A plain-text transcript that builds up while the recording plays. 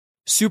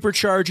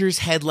Superchargers,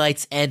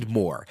 headlights, and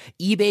more.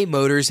 eBay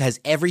Motors has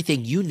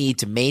everything you need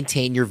to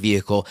maintain your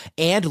vehicle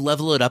and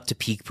level it up to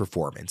peak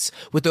performance.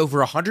 With over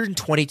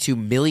 122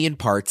 million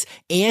parts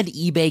and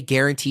eBay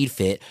Guaranteed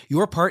Fit,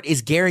 your part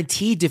is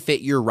guaranteed to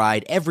fit your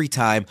ride every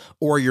time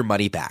or your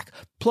money back.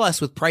 Plus,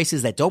 with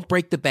prices that don't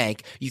break the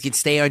bank, you can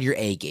stay on your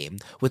A game.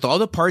 With all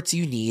the parts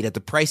you need at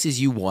the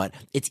prices you want,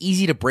 it's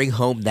easy to bring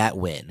home that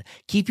win.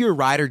 Keep your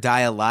ride or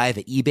die alive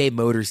at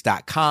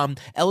ebaymotors.com.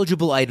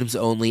 Eligible items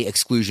only.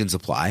 Exclusions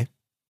apply.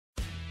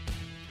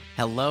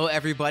 Hello,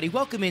 everybody.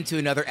 Welcome into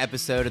another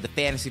episode of the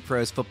Fantasy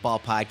Pros Football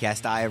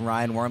Podcast. I am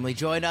Ryan Wormley,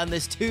 joined on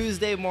this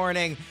Tuesday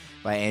morning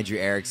by Andrew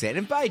Erickson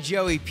and by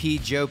Joey P.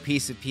 Joe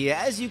Pisapia.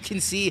 As you can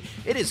see,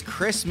 it is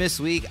Christmas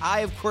week.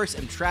 I, of course,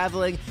 am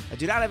traveling. I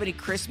do not have any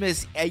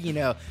Christmas,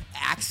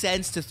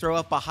 accents to throw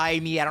up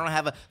behind me. I don't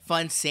have a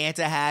fun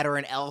Santa hat or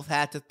an elf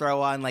hat to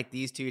throw on like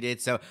these two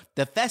did. So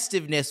the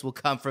festiveness will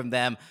come from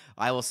them.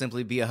 I will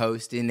simply be a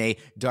host in a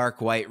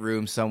dark white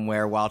room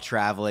somewhere while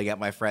traveling at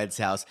my friend's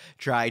house,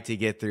 trying to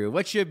get through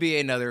what should be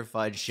another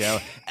fun show.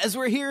 As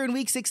we're here in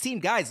week 16,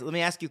 guys, let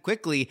me ask you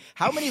quickly,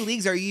 how many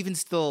leagues are you even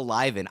still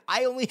alive in?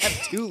 I only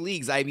have 2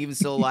 leagues I'm even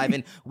still alive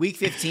in. Week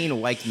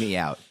 15 wiped me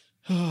out.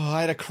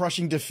 I had a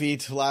crushing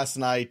defeat last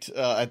night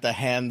at the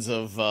hands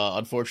of,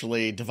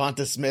 unfortunately,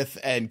 Devonta Smith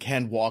and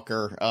Ken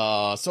Walker.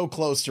 So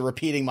close to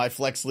repeating my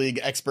Flex League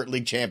Expert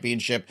League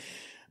Championship,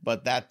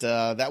 but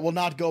that will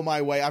not go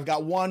my way. I've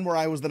got one where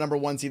I was the number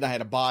 1 seed. I had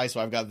a bye, so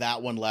I've got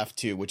that one left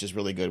too, which is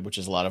really good, which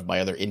is a lot of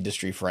my other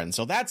industry friends.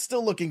 So that's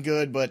still looking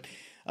good, but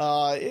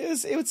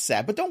it was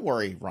sad. But don't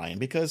worry, Ryan,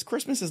 because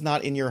Christmas is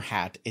not in your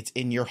hat. It's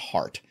in your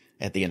heart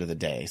at the end of the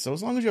day. So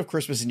as long as you have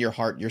Christmas in your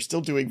heart, you're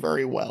still doing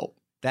very well.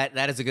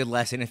 That is a good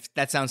lesson. If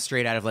that sounds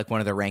straight out of like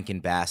one of the Rankin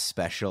Bass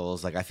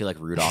specials. Like I feel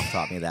like Rudolph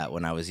taught me that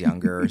when I was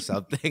younger or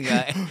something.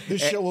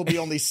 This show will be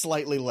only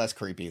slightly less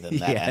creepy than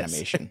that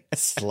animation.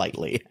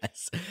 Slightly.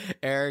 Yes.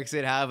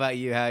 Erickson, how about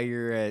you? How's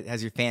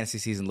your fantasy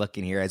season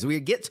looking here as we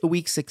get to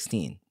week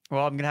 16?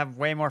 Well, I'm going to have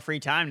way more free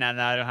time now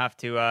that I don't have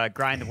to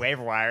grind the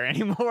waiver wire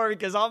anymore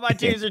because all my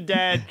teams are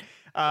dead.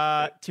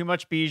 Too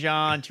much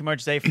Bijan, too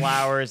much Zay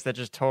Flowers that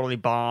just totally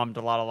bombed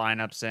a lot of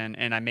lineups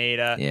and I made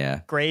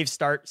a grave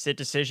sit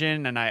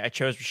decision and I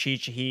chose Rashid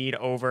Shaheed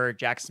over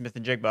Jackson Smith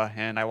and Jigba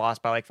and I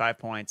lost by like 5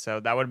 points.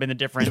 So that would have been the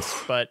difference.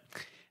 But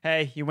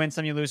hey, you win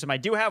some, you lose some. I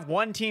do have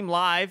one team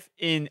live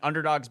in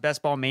Underdog's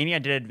Best Ball Mania. I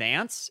did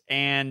advance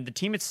and the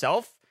team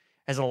itself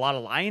has a lot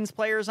of Lions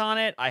players on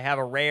it. I have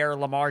a rare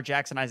Lamar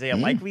Jackson, Isaiah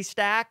Likely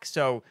stack,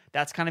 so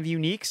that's kind of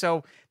unique.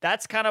 So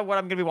that's kind of what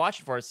I'm going to be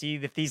watching for, see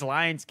if these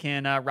Lions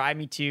can ride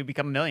me to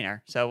become a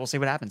millionaire. So we'll see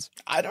what happens.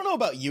 I don't know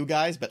about you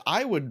guys, but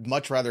I would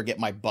much rather get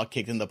my butt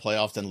kicked in the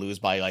playoffs than lose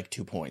by like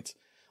 2 points.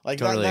 Like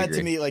totally that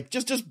to me, like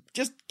just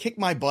kick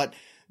my butt.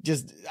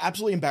 Just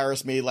absolutely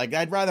embarrass me. Like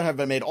I'd rather have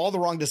made all the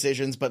wrong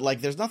decisions, but like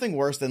there's nothing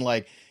worse than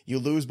like you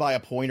lose by a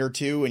point or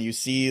two and you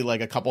see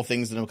like a couple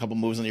things and a couple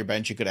moves on your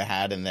bench you could have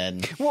had, and then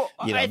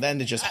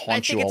then it just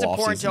haunts you all off season. I think it's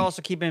important to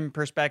also keep in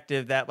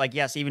perspective that like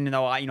yes, even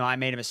though I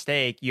made a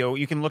mistake,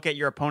 you can look at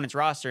your opponent's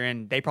roster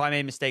and they probably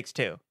made mistakes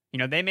too.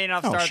 They may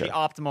not start the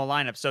optimal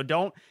lineup, so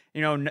don't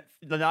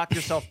knock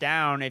yourself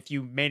down if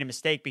you made a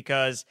mistake,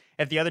 because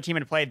if the other team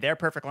had played their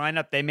perfect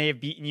lineup, they may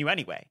have beaten you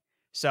anyway.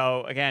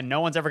 So, again, no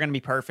one's ever going to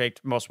be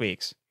perfect most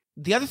weeks.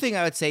 The other thing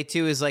I would say,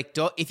 too, is like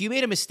if you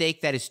made a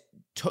mistake that is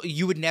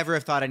you would never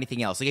have thought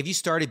anything else. Like if you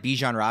started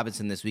Bijan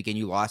Robinson this week and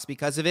you lost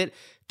because of it,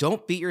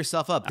 don't beat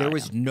yourself up. There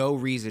was no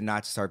reason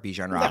not to start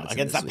Bijan Robinson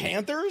against this the week.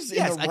 Panthers.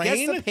 Yes, in the rain?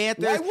 Against the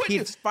Panthers.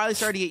 He's finally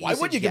started to get usage. Why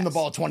would you give him the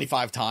ball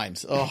 25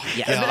 times? Oh,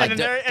 yeah. And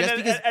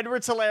then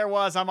Edwards Helaire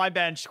was on my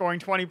bench scoring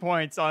 20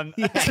 points on.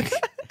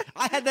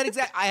 I had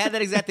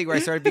that exact thing where I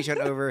started Bijan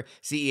over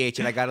CEH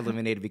and I got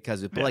eliminated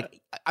because of it. But like,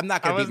 I'm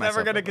not going to beat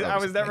myself up. I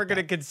was never going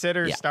to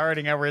consider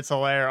starting Edwards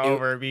Helaire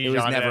over Bijan. It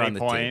was never on the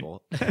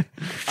table. All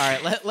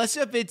right, let's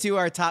jump into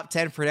our top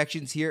 10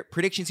 predictions here.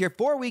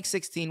 For Week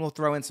 16, we'll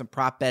throw in some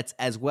prop bets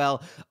as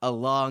well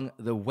along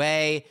the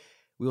way.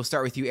 We will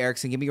start with you,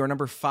 Erickson. Give me your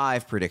number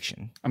 5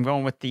 prediction. I'm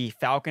going with the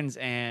Falcons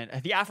and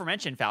the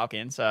aforementioned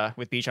Falcons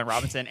with Bijan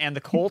Robinson and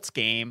the Colts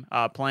game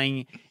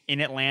playing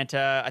in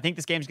Atlanta. I think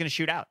this game's going to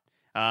shoot out.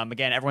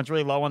 Again, everyone's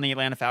really low on the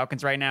Atlanta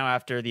Falcons right now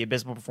after the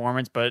abysmal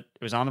performance, but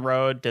it was on the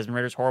road. Desmond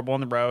Ritter's horrible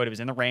on the road. It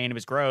was in the rain. It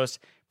was gross.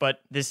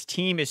 But this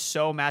team is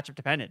so matchup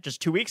dependent.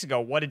 Just 2 weeks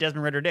ago, what did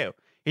Desmond Ritter do?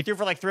 He threw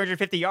for like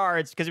 350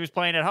 yards because he was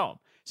playing at home.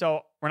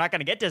 So we're not going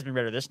to get Desmond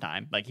Ritter this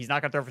time. Like he's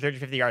not going to throw for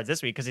 350 yards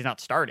this week because he's not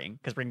starting,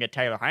 because we're going to get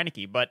Taylor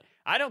Heineke. But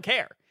I don't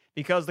care,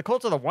 because the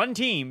Colts are the one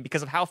team,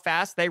 because of how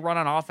fast they run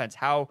on offense,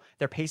 how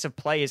their pace of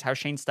play is, how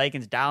Shane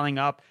Steichen's dialing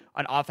up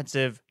an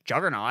offensive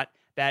juggernaut,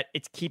 that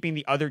it's keeping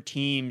the other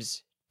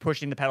teams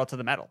pushing the pedal to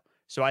the metal.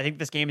 So I think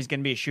this game is going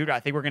to be a shootout. I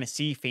think we're going to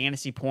see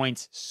fantasy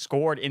points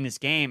scored in this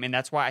game, and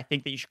that's why I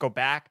think that you should go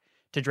back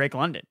to Drake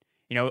London.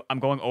 I'm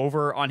going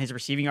over on his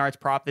receiving yards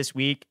prop this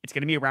week. It's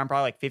going to be around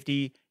probably like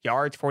 50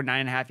 yards,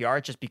 49.5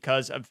 yards, just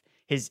because of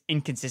his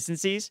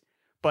inconsistencies.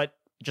 But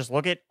just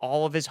look at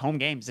all of his home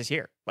games this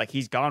year. Like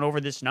he's gone over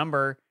this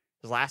number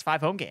his last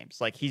 5 home games.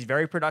 Like, he's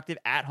very productive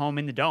at home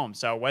in the Dome.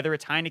 So whether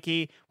it's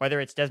Heineke, whether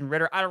it's Desmond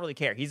Ridder, I don't really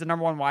care. He's the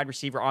number 1 wide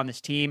receiver on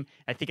this team.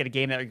 I think at a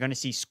game that you're going to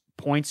see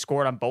points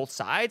scored on both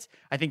sides,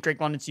 I think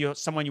Drake London's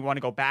someone you want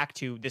to go back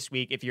to this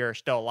week if you're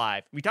still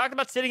alive. We talked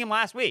about sitting him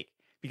last week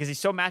because he's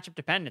so matchup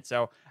dependent.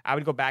 So I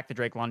would go back to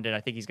Drake London.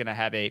 I think he's going to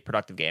have a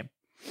productive game.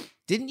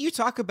 Didn't you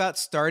talk about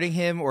starting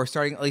him or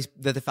starting at least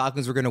that the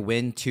Falcons were going to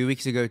win 2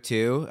 weeks ago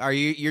too?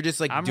 You're just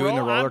like doing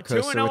the roller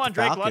coaster with the on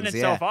Drake Falcons? London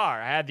so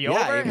far. I had the over,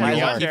 and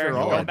the under,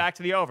 going back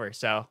to the over.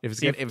 So if it's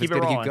going to keep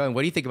going,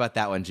 what do you think about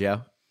that one,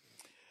 Joe?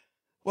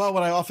 Well,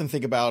 what I often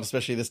think about,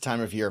 especially this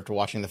time of year after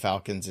watching the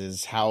Falcons,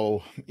 is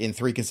how in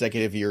 3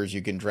 consecutive years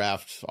you can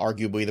draft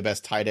arguably the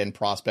best tight end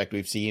prospect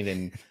we've seen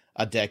in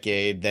a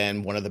decade,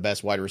 then one of the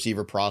best wide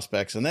receiver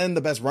prospects, and then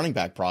the best running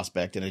back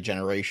prospect in a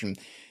generation.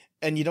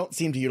 And you don't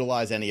seem to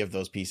utilize any of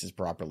those pieces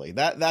properly.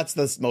 That's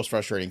the most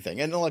frustrating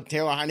thing. And look,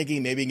 Taylor Heineke,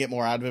 maybe you can get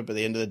more out of it, but at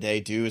the end of the day,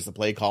 too, is the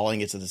play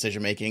calling. It's the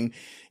decision making.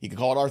 You can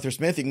call it Arthur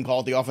Smith. You can call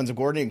it the offensive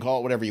coordinator. You can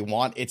call it whatever you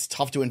want. It's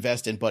tough to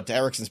invest in. But to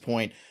Erickson's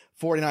point,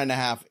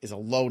 49.5 is a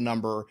low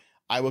number.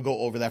 I would go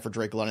over that for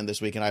Drake London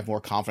this week, and I have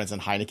more confidence in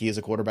Heineke as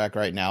a quarterback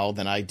right now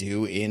than I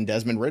do in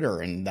Desmond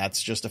Ridder, and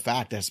that's just a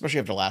fact, especially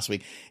after last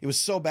week. It was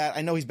so bad.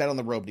 I know he's bad on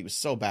the road, but he was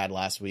so bad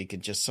last week,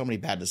 and just so many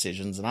bad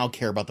decisions, and I don't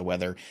care about the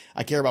weather.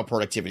 I care about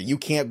productivity. You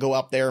can't go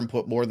up there and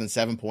put more than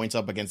 7 points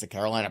up against the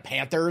Carolina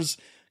Panthers.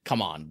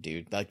 Come on,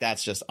 dude. Like,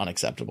 that's just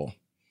unacceptable.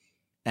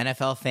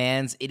 NFL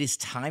fans, it is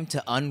time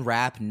to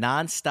unwrap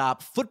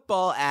nonstop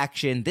football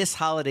action this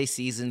holiday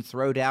season.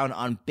 Throw down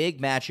on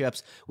big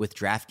matchups with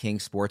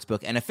DraftKings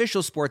Sportsbook, an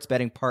official sports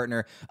betting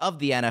partner of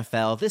the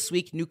NFL. This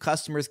week, new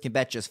customers can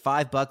bet just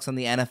 $5 on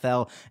the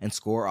NFL and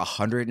score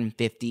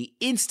 $150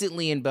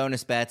 instantly in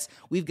bonus bets.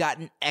 We've got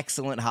an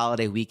excellent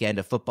holiday weekend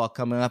of football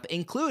coming up,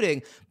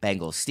 including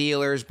Bengals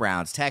Steelers,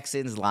 Browns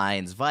Texans,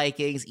 Lions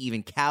Vikings,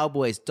 even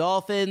Cowboys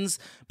Dolphins.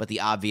 But the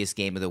obvious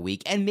game of the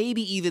week, and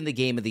maybe even the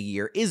game of the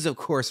year, is of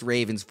course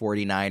Ravens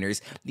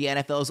 49ers, the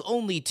NFL's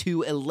only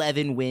 2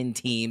 11-win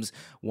teams,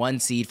 1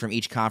 seed from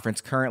each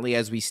conference currently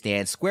as we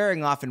stand,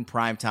 squaring off in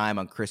primetime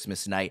on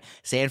Christmas night.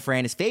 San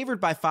Fran is favored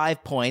by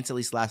 5 points, at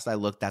least last I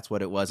looked, that's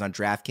what it was on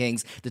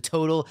DraftKings. The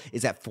total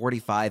is at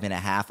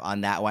 45.5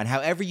 on that one.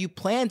 However you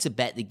plan to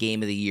bet the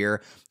game of the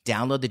year,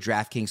 download the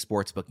DraftKings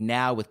Sportsbook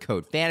now with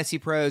code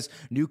FANTASYPROS.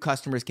 New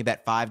customers can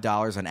bet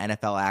 $5 on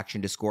NFL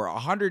action to score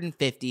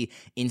 $150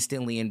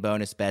 instantly in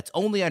bonus bets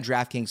only on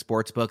DraftKings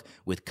Sportsbook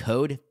with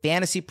code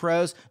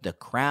FANTASYPROS. The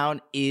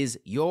crown is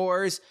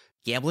yours.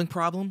 Gambling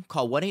problem?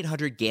 Call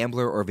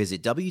 1-800-GAMBLER or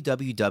visit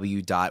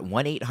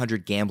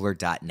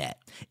www.1800gambler.net.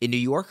 In New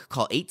York,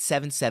 call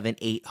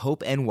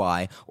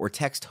 877-8-HOPE-NY or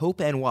text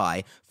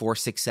HOPE-NY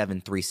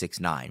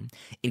 467-369.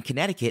 In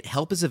Connecticut,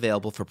 help is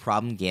available for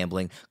problem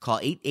gambling. Call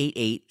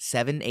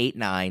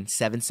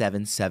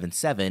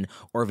 888-789-7777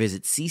 or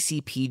visit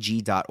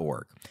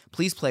ccpg.org.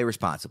 Please play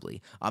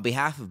responsibly. On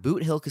behalf of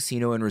Boot Hill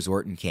Casino and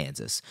Resort in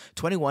Kansas,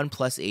 21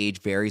 plus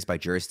age varies by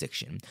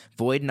jurisdiction.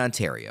 Void in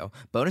Ontario.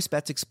 Bonus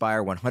bets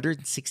expire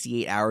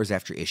 168 hours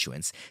after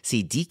issuance.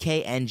 See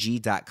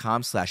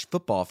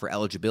dkng.com/football for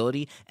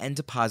eligibility and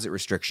deposit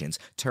restrictions,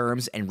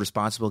 terms, and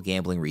responsible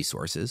gambling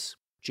resources.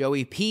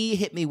 Joey P.,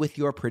 hit me with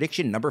your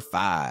prediction number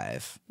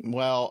 5.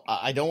 Well,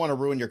 I don't want to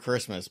ruin your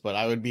Christmas, but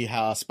I would be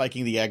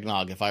spiking the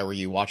eggnog if I were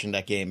you watching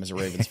that game as a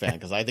Ravens fan,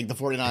 because I think the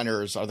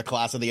 49ers are the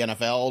class of the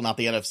NFL, not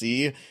the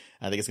NFC.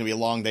 I think it's going to be a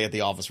long day at the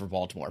office for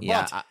Baltimore.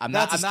 Yeah, but I'm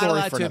not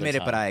allowed to admit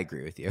it, but I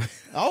agree with you.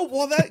 Oh,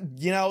 well,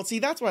 see,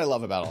 that's what I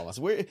love about all of us.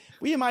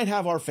 We might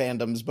have our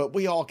fandoms, but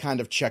we all kind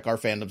of check our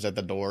fandoms at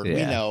the door.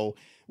 Yeah.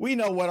 We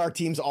know what our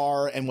teams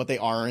are and what they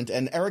aren't,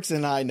 and Erickson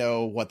and I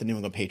know what the New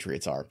England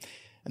Patriots are.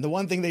 And the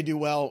one thing they do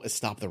well is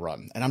stop the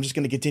run. And I'm just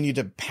going to continue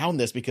to pound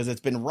this because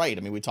it's been right.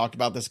 I mean, we talked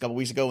about this a couple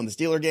weeks ago in the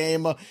Steeler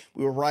game.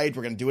 We were right.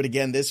 We're going to do it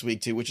again this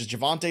week too, which is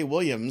Javonte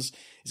Williams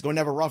is going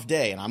to have a rough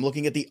day. And I'm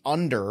looking at the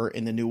under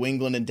in the New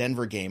England and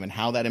Denver game and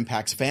how that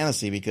impacts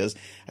fantasy, because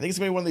I think it's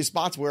going to be one of these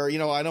spots where,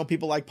 I know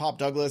people like Pop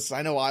Douglas.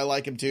 I know I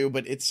like him too,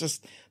 but it's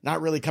just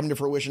not really coming to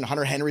fruition.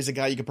 Hunter Henry's a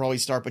guy you could probably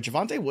start, but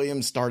Javonte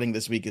Williams starting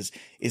this week is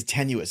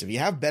tenuous. If you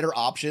have better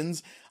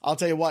options, I'll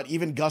tell you what,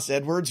 even Gus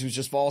Edwards, who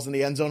just falls in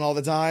the end zone all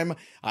the time,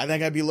 I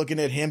think I'd be looking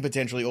at him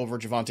potentially over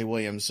Javonte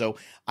Williams. So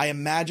I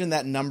imagine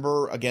that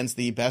number against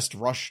the best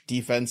rush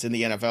defense in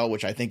the NFL,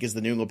 which I think is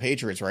the New England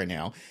Patriots right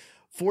now,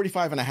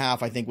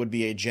 45.5, I think would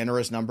be a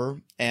generous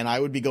number, and I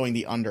would be going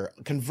the under.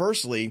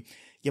 Conversely,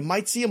 you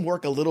might see him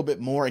work a little bit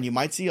more, and you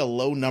might see a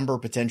low number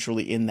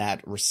potentially in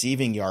that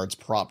receiving yards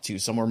prop too,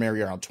 somewhere maybe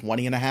around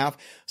 20.5.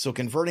 So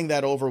converting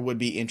that over would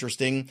be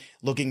interesting,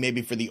 looking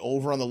maybe for the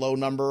over on the low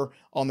number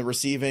on the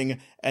receiving,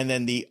 and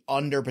then the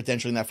under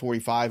potentially in that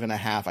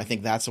 45.5. I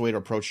think that's the way to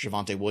approach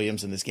Javonte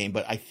Williams in this game.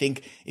 But I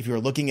think if you're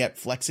looking at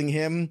flexing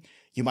him,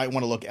 you might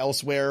want to look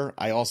elsewhere.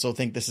 I also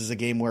think this is a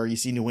game where you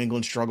see New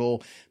England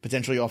struggle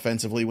potentially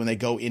offensively when they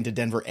go into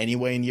Denver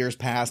anyway in years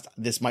past.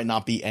 This might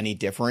not be any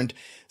different.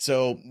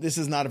 So this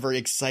is not a very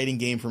exciting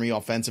game for me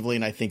offensively,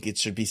 and I think it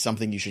should be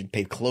something you should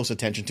pay close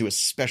attention to,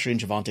 especially in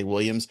Javonte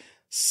Williams.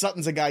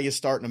 Sutton's a guy you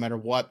start no matter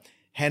what.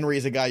 Henry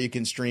is a guy you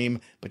can stream,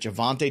 but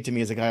Javonte to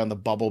me is a guy on the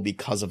bubble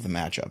because of the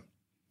matchup.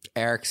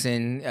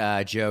 Erickson,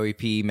 Joey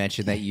P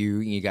mentioned that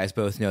you guys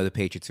both know the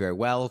Patriots very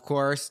well, of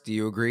course. Do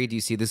you agree? Do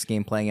you see this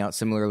game playing out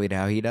similarly to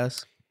how he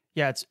does?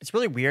 Yeah, it's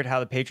really weird how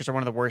the Patriots are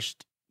one of the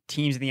worst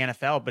teams in the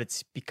NFL, but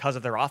it's because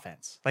of their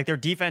offense. Like, their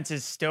defense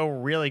is still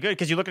really good,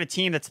 because you look at a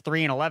team that's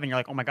 3-11, you're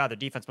like, oh my God, their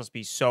defense must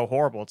be so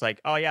horrible. It's like,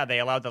 oh yeah, they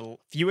allowed the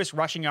fewest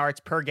rushing yards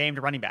per game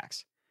to running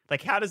backs.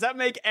 Like, how does that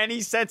make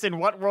any sense? In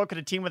what world could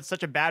a team with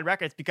such a bad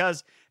record? It's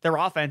because their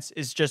offense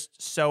is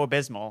just so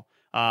abysmal,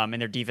 and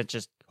their defense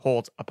just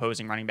holds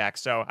opposing running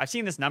backs. So I've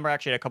seen this number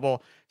actually at a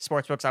couple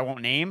sports books I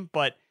won't name,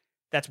 but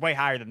that's way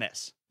higher than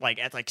this. Like,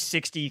 at like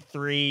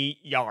 63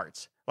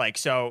 yards. Like,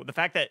 so the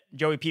fact that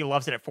Joey P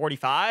loves it at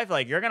 45,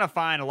 like, you're going to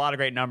find a lot of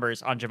great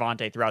numbers on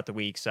Javonte throughout the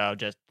week. So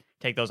just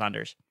take those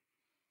unders.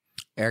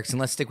 Erickson,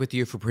 let's stick with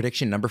you for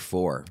prediction number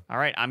 4. All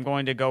right, I'm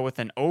going to go with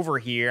an over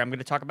here. I'm going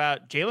to talk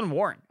about Jaylen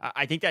Warren.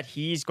 I think that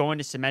he's going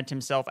to cement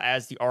himself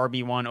as the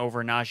RB1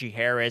 over Najee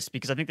Harris,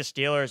 because I think the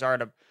Steelers are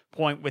at a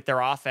point with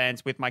their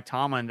offense, with Mike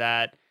Tomlin,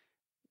 that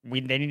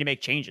they need to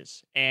make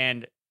changes.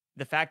 And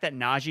the fact that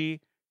Najee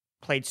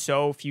played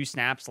so few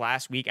snaps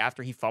last week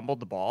after he fumbled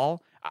the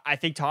ball, I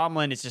think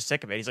Tomlin is just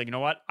sick of it. He's like, you know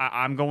what?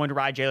 I'm going to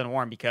ride Jaylen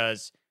Warren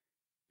because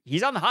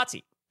he's on the hot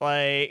seat.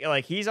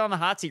 Like he's on the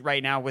hot seat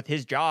right now with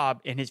his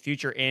job and his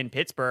future in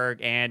Pittsburgh.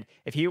 And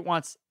if he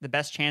wants the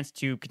best chance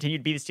to continue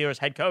to be the Steelers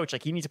head coach,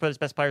 like, he needs to put his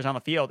best players on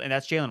the field, and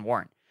that's Jaylen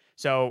Warren.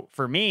 So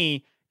for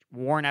me,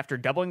 Warren, after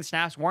doubling the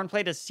snaps, Warren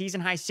played a season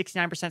high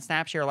 69%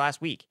 snap share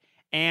last week.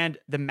 And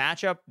the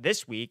matchup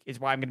this week is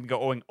why I'm going to be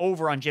going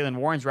over on Jaylen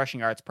Warren's rushing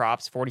yards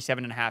props,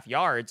 47.5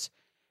 yards,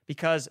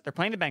 because they're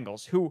playing the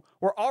Bengals, who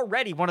were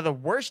already one of the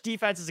worst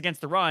defenses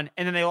against the run,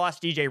 and then they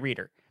lost DJ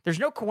Reader. There's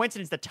no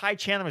coincidence that Ty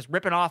Chandler was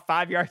ripping off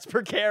 5 yards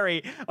per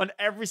carry on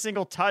every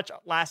single touch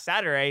last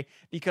Saturday,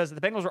 because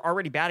the Bengals were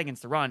already bad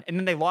against the run, and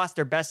then they lost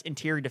their best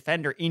interior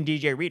defender in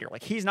DJ Reader.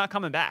 Like, he's not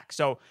coming back.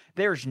 So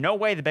there's no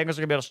way the Bengals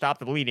are going to be able to stop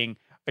the bleeding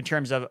in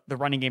terms of the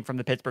running game from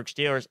the Pittsburgh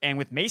Steelers. And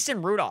with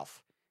Mason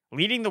Rudolph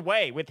leading the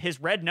way with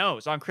his red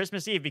nose on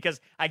Christmas Eve, because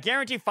I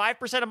guarantee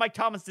 5% of Mike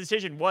Tomlin's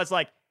decision was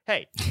like,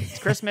 hey, it's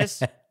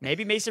Christmas.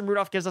 Maybe Mason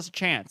Rudolph gives us a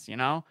chance, you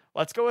know?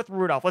 Let's go with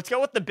Rudolph. Let's go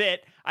with the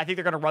bit. I think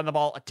they're going to run the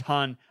ball a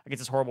ton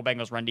against this horrible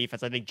Bengals run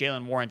defense. I think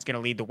Jaylen Warren's going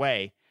to lead the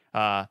way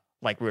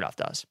like Rudolph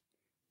does.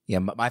 Yeah,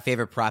 my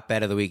favorite prop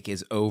bet of the week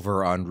is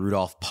over on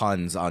Rudolph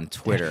puns on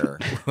Twitter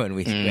when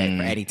we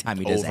anytime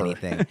he does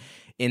anything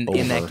in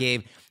that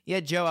game. Yeah,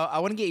 Joe, I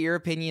want to get your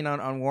opinion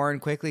on Warren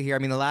quickly here. I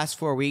mean, the last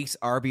 4 weeks,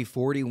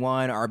 RB41,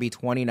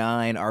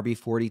 RB29,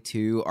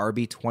 RB42,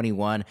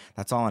 RB21,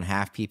 that's all in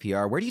half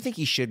PPR. Where do you think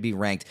he should be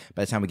ranked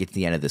by the time we get to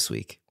the end of this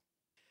week?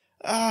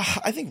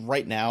 I think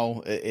right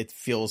now it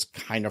feels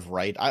kind of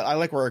right. I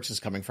like where Eric's is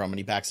coming from, and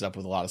he backs it up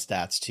with a lot of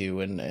stats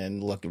too.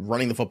 And look,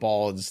 running the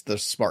football is the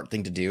smart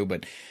thing to do,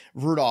 but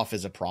Rudolph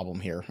is a problem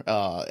here.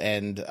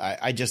 And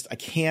I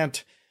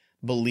can't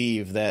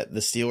believe that the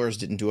Steelers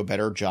didn't do a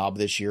better job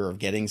this year of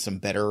getting some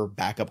better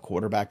backup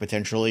quarterback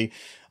potentially,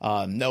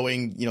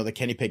 knowing, that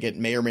Kenny Pickett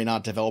may or may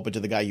not develop into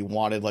the guy you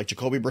wanted. Like,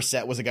 Jacoby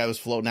Brissett was a guy who was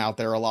floating out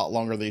there a lot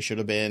longer than he should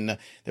have been.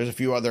 There's a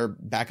few other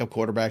backup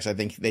quarterbacks I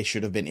think they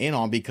should have been in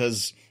on,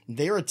 because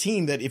they're a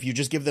team that if you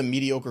just give them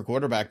mediocre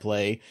quarterback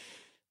play,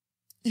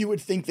 you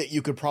would think that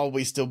you could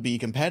probably still be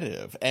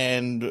competitive.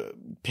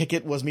 And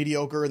Pickett was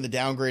mediocre, and the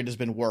downgrade has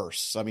been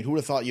worse. I mean, who would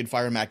have thought you'd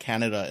fire Matt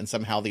Canada and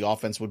somehow the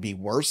offense would be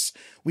worse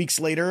weeks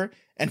later?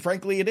 And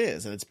frankly, it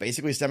is. And it's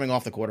basically stemming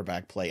off the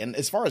quarterback play. And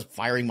as far as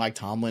firing Mike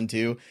Tomlin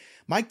too,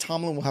 Mike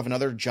Tomlin will have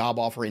another job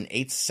offer in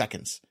 8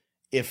 seconds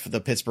if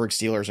the Pittsburgh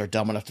Steelers are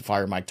dumb enough to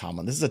fire Mike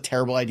Tomlin. This is a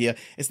terrible idea.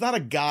 It's not a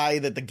guy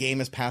that the game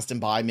has passed him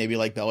by, maybe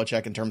like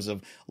Belichick, in terms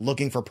of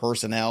looking for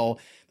personnel.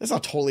 That's a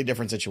totally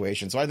different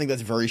situation. So I think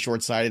that's very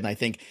short-sighted. And I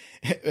think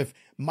if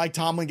Mike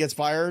Tomlin gets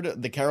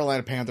fired, the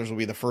Carolina Panthers will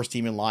be the first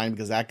team in line,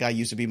 because that guy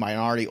used to be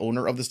minority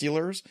owner of the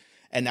Steelers,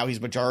 and now he's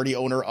majority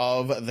owner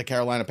of the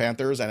Carolina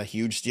Panthers and a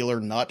huge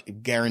Steeler nut.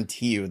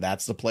 Guarantee you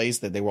that's the place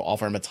that they will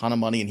offer him a ton of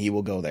money and he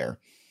will go there.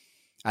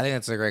 I think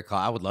that's a great call.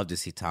 I would love to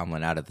see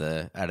Tomlin out of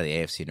the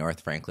AFC North,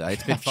 frankly.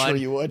 It's been fun. Sure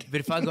you would. It's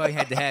been fun going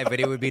head to head, but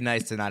it would be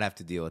nice to not have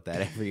to deal with that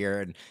every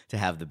year and to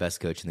have the best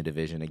coach in the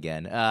division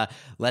again.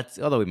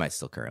 Although we might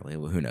still currently,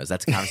 who knows?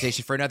 That's a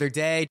conversation for another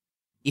day.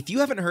 If you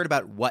haven't heard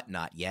about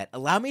Whatnot yet,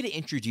 allow me to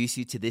introduce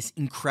you to this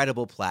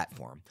incredible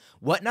platform.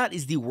 Whatnot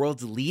is the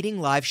world's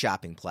leading live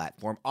shopping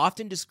platform,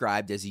 often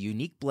described as a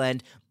unique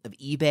blend of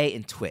eBay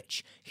and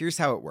Twitch. Here's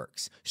how it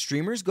works.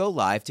 Streamers go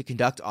live to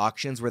conduct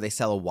auctions where they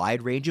sell a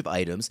wide range of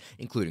items,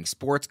 including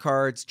sports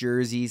cards,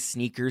 jerseys,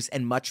 sneakers,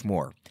 and much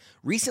more.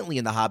 Recently,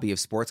 in the hobby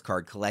of sports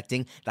card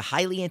collecting, the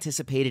highly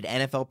anticipated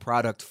NFL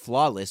product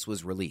Flawless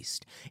was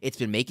released. It's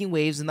been making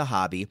waves in the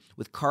hobby,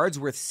 with cards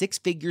worth 6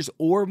 figures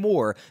or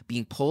more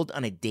being pulled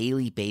on a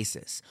daily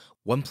basis.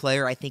 One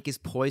player I think is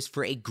poised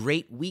for a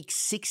great week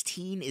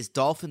 16 is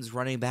Dolphins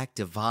running back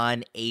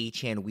De'Von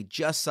Achane. We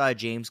just saw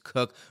James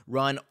Cook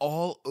run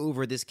all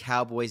over this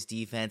Cowboys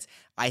defense.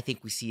 I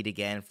think we see it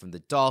again from the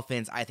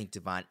Dolphins. I think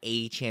De'Von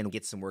Achane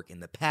gets some work in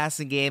the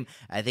passing game.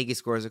 I think he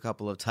scores a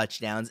couple of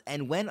touchdowns.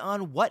 And when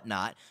on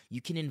Whatnot, you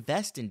can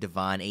invest in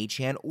De'Von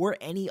Achane or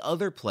any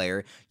other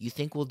player you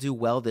think will do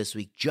well this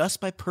week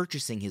just by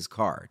purchasing his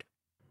card.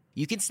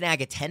 You can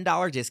snag a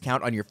 $10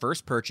 discount on your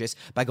first purchase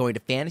by going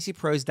to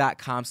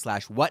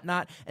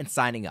fantasypros.com/whatnot and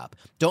signing up.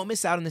 Don't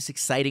miss out on this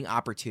exciting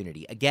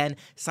opportunity. Again,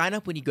 sign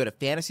up when you go to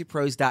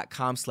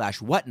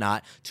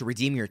fantasypros.com/whatnot to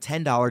redeem your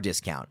 $10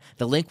 discount.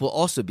 The link will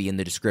also be in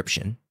the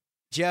description.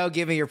 Joe,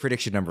 give me your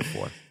prediction number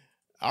 4.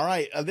 All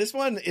right. This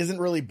one isn't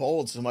really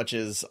bold so much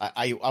as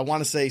I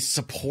want to say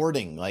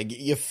supporting. Like,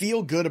 you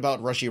feel good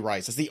about Rashee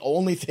Rice. It's the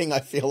only thing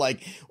I feel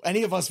like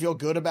any of us feel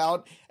good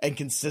about and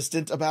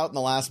consistent about in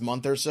the last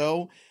month or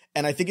so.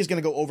 And I think he's going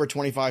to go over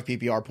 25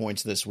 PPR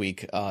points this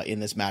week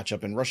in this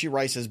matchup. And Rashee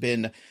Rice has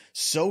been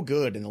so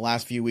good in the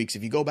last few weeks.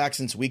 If you go back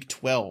since week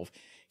 12,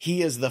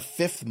 he is the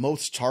 5th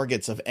most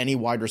targets of any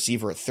wide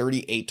receiver at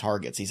 38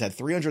 targets. He's had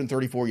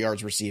 334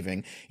 yards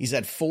receiving. He's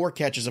had 4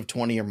 catches of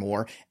 20 or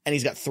more, and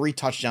he's got 3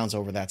 touchdowns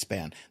over that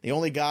span. The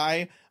only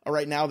guy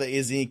right now that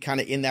is kind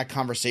of in that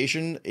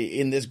conversation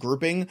in this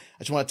grouping, I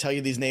just want to tell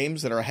you these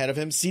names that are ahead of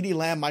him: CeeDee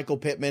Lamb, Michael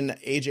Pittman,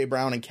 AJ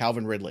Brown, and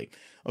Calvin Ridley.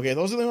 Okay,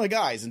 those are the only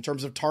guys in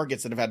terms of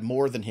targets that have had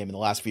more than him in the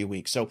last few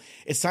weeks. So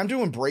it's time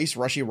to embrace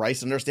Rashee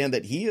Rice and understand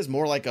that he is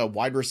more like a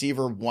wide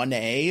receiver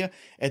 1A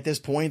at this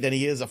point than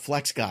he is a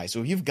flex guy.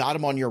 So if you've got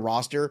him on your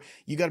roster,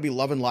 you got to be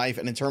loving life.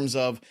 And in terms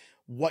of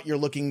what you're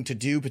looking to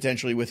do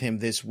potentially with him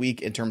this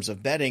week in terms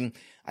of betting,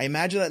 I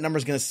imagine that number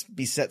is going to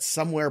be set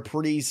somewhere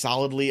pretty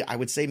solidly. I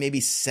would say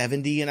maybe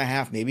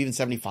 70.5, maybe even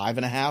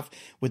 75.5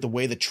 with the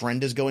way the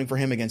trend is going for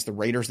him against the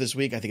Raiders this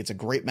week. I think it's a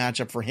great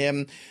matchup for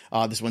him.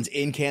 This one's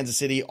in Kansas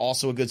City,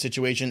 also a good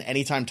situation.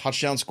 Anytime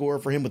touchdown score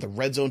for him with the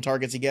red zone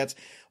targets he gets,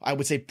 I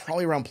would say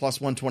probably around plus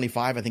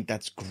 125. I think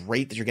that's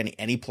great that you're getting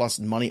any plus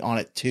money on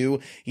it too.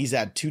 He's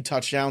had 2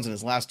 touchdowns in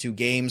his last 2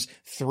 games,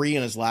 3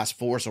 in his last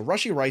 4. So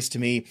Rashee Rice to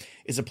me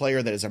is a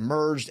player that has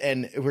emerged.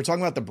 And if we're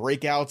talking about the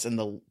breakouts and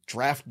the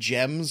draft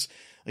gems,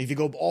 if you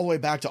go all the way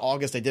back to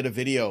August, I did a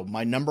video.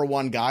 My number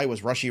 1 guy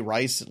was Rashee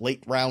Rice,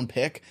 late round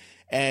pick.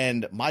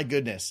 And my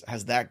goodness,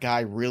 has that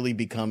guy really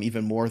become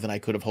even more than I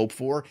could have hoped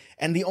for?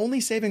 And the only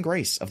saving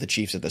grace of the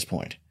Chiefs at this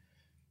point.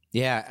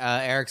 Yeah,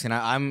 Erickson,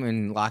 I'm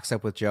in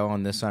lockstep with Joe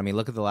on this one. I mean,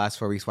 look at the last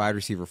 4 weeks: wide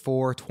receiver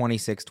 4,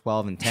 26,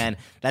 12, and 10.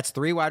 That's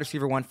 3 wide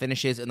receiver 1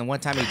 finishes, and the one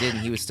time he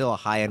didn't, he was still a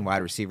high-end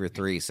wide receiver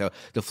 3. So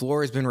the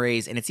floor has been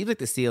raised, and it seems like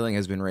the ceiling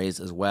has been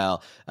raised as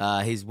well.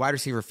 He's wide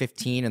receiver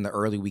 15 in the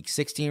early week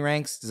 16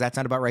 ranks. Does that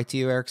sound about right to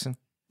you, Erickson?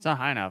 It's not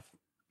high enough,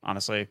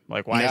 honestly.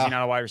 Like, why is he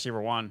not a wide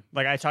receiver 1?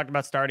 Like, I talked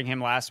about starting him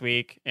last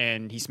week,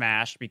 and he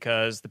smashed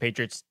because the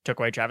Patriots took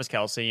away Travis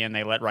Kelce, and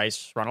they let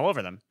Rice run all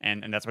over them,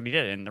 and that's what he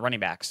did in the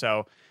running back.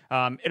 So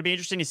it'll be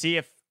interesting to see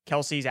if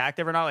Kelce's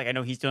active or not. Like, I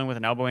know he's dealing with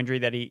an elbow injury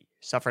that he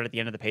suffered at the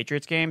end of the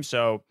Patriots game,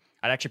 so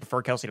I'd actually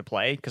prefer Kelce to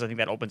play because I think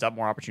that opens up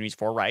more opportunities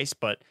for Rice.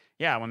 But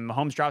yeah, when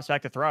Mahomes drops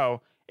back to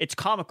throw, it's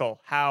comical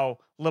how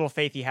little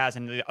faith he has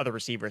in the other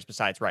receivers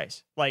besides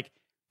Rice. Like,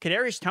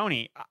 Kadarius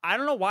Toney, I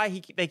don't know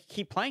why they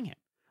keep playing him.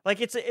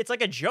 Like, it's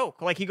like a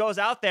joke. Like, he goes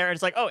out there and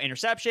it's like, oh,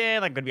 interception,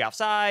 like, going to be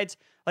offsides.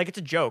 Like, it's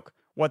a joke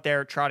what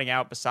they're trotting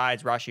out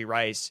besides Rashee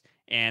Rice.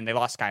 And they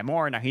lost Sky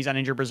Moore. Now he's on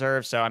injured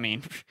reserve. So, I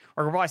mean,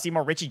 we're going to probably see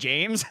more Richie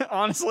James,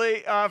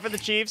 honestly, for the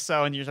Chiefs.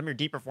 So, in some of your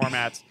deeper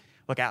formats,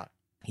 look out.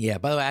 Yeah,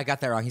 by the way, I got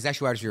that wrong. He's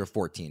actually wide receiver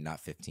 14,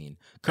 not 15,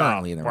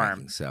 currently in the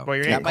rankings. So, well,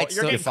 you're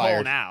getting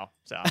Cole now.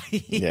 So,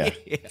 yeah,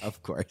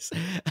 of course.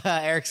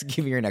 Eric,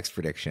 give me your next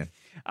prediction.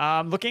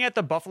 Looking at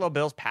the Buffalo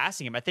Bills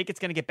passing game, I think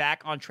it's going to get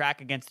back on track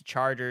against the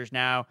Chargers.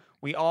 Now,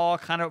 we all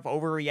kind of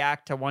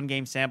overreact to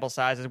 1-game sample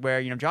sizes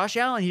where, Josh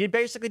Allen, he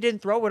basically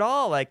didn't throw at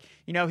all. Like,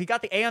 he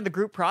got the A on the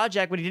group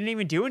project, but he didn't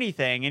even do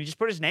anything, and he just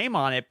put his name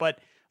on it. But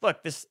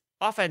look, this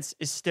offense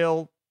is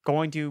still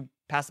going to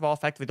pass the ball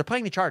effectively. They're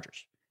playing the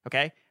Chargers,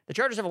 okay? The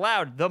Chargers have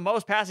allowed the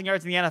most passing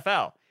yards in the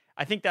NFL.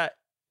 I think that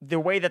the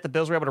way that the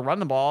Bills were able to run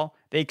the ball,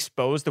 they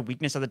exposed the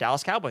weakness of the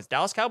Dallas Cowboys.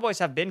 Dallas Cowboys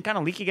have been kind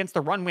of leaky against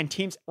the run when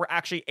teams were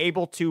actually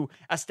able to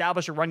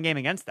establish a run game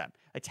against them.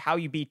 That's how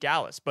you beat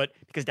Dallas. But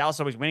because Dallas is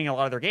always winning a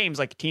lot of their games,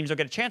 like, teams don't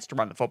get a chance to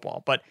run the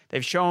football. But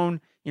they've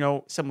shown,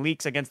 some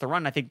leaks against the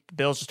run. I think the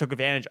Bills just took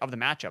advantage of the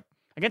matchup.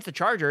 Against the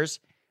Chargers'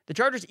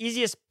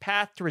 easiest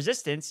path to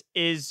resistance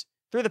is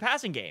through the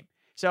passing game.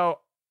 So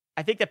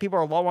I think that people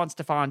are low on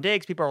Stephon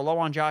Diggs. People are low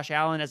on Josh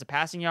Allen as a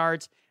passing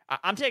yards.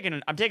 I'm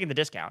taking the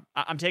discount.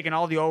 I'm taking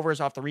all the overs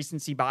off the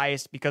recency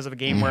bias because of a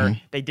game where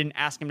they didn't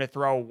ask him to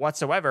throw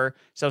whatsoever.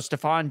 So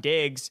Stephon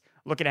Diggs,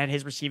 looking at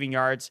his receiving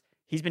yards,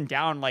 he's been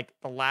down like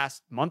the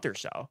last month or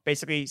so,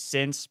 basically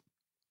since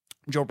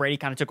Joe Brady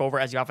kind of took over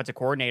as the offensive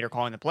coordinator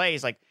calling the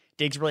plays. Like,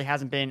 Diggs really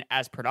hasn't been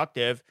as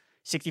productive.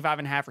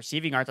 65.5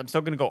 receiving yards, I'm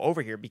still going to go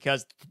over here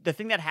because the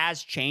thing that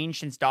has changed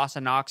since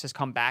Dawson Knox has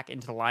come back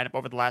into the lineup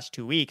over the last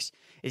 2 weeks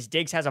is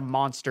Diggs has a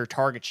monster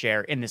target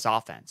share in this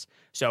offense.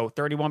 So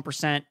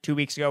 31% 2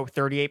 weeks ago,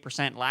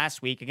 38%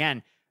 last week.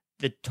 Again,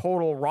 the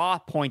total raw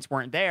points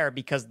weren't there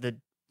because the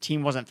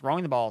team wasn't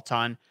throwing the ball a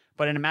ton.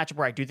 But in a matchup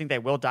where I do think they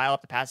will dial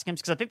up the passing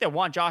games, because I think they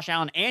want Josh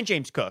Allen and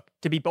James Cook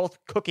to be both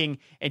cooking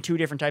in two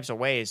different types of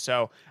ways.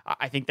 So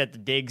I think that the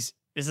Diggs,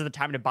 this is the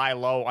time to buy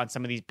low on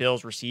some of these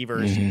Bills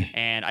receivers.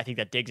 And I think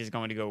that Diggs is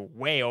going to go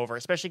way over,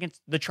 especially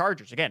against the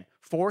Chargers. Again,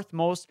 4th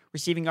most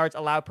receiving yards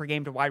allowed per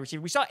game to wide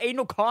receiver. We saw Aiden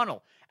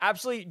O'Connell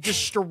absolutely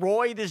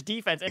destroy this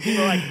defense. And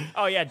people are like,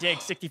 oh yeah,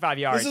 Diggs, 65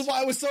 yards. This is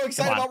why I was so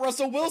excited about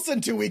Russell Wilson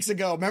 2 weeks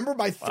ago. Remember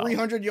my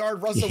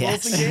 300-yard Russell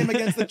Wilson game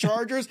against the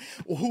Chargers?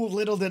 Well, who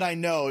little did I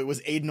know it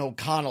was Aiden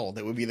O'Connell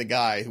that would be the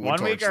guy who would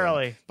 1 week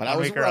early. But I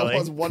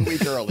was 1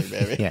 week early,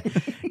 baby. Yeah.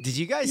 Did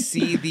you guys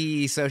see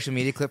the social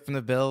media clip from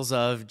the Bills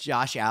of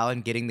Josh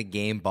Allen getting the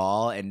game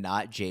ball and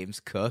not James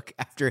Cook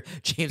after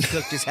James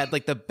Cook just had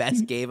like the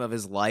best game of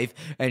his life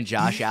and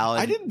Josh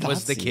Allen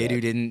was the kid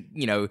who didn't,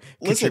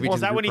 contribute to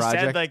the group project?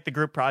 He said like the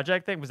group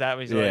project thing? Was that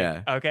what he's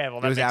like? Okay, well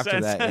that was makes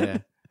after sense.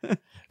 That, yeah.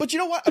 But you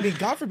know what? I mean,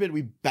 God forbid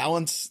we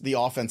balance the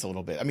offense a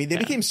little bit. I mean, they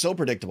became so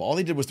predictable. All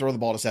they did was throw the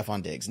ball to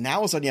Stephon Diggs. Now all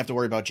of a sudden you have to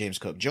worry about James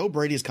Cook. Joe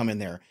Brady has come in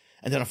there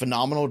and done a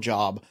phenomenal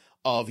job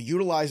of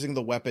utilizing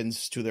the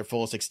weapons to their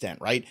fullest extent,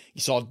 right?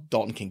 You saw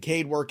Dalton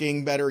Kincaid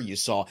working better. You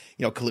saw,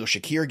 Khalil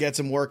Shakir get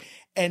some work.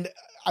 And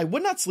I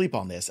would not sleep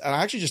on this. And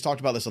I actually just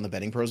talked about this on the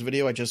Betting Pros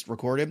video I just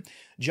recorded.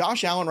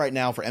 Josh Allen right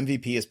now for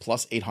MVP is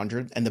plus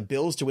 800 and the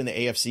Bills to win the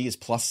AFC is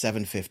plus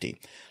 750.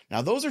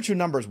 Now, those are two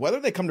numbers, whether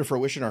they come to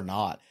fruition or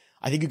not,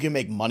 I think you can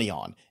make money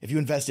on if you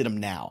invest in them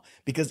now.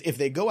 Because if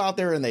they go out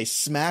there and they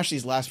smash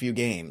these last few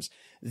games,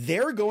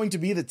 they're going to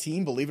be the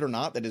team, believe it or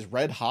not, that is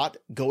red hot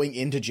going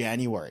into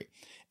January.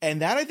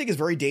 And that I think is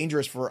very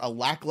dangerous for a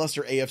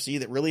lackluster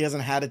AFC that really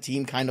hasn't had a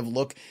team kind of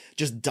look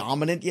just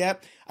dominant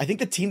yet. I think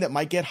the team that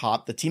might get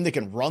hot, the team that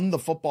can run the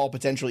football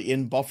potentially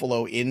in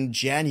Buffalo in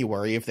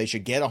January, if they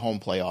should get a home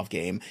playoff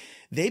game,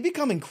 they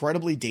become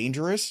incredibly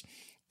dangerous.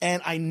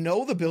 And I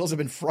know the Bills have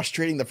been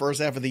frustrating the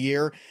first half of the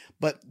year,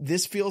 but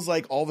this feels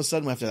like all of a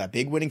sudden after that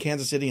big win in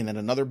Kansas City and then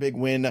another big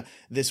win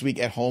this week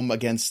at home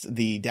against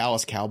the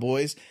Dallas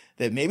Cowboys,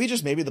 that maybe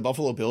the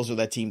Buffalo Bills are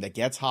that team that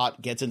gets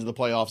hot, gets into the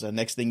playoffs, and the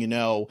next thing you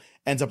know,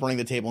 ends up running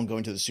the table and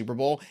going to the Super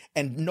Bowl.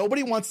 And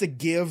nobody wants to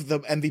give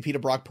the MVP to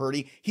Brock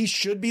Purdy. He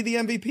should be the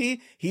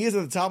MVP. He is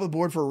at the top of the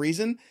board for a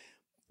reason.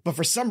 But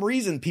for some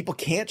reason, people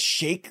can't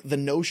shake the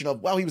notion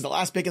of, well, he was the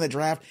last pick in the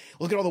draft.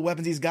 Look at all the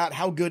weapons he's got.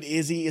 How good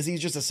is he? Is he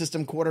just a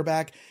system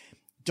quarterback?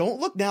 Don't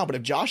look now, but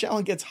if Josh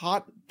Allen gets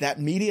hot, that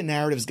media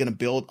narrative is going to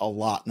build a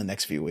lot in the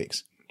next few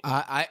weeks.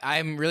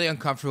 I'm really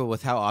uncomfortable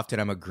with how often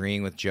I'm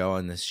agreeing with Joe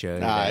on this show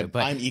today,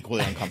 but I'm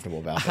equally uncomfortable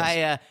about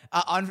this.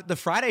 On the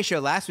Friday show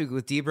last week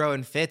with Debro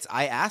and Fitz,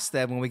 I asked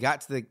them when we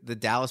got to the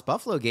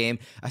Dallas-Buffalo game,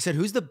 I said,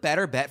 who's the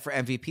better bet for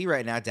MVP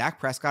right now? Dak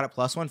Prescott at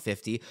plus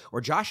 150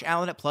 or Josh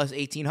Allen at plus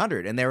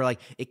 1,800? And they were like,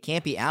 it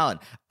can't be Allen.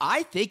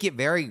 I think it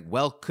very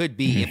well could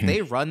be. If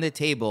they run the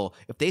table,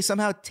 if they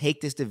somehow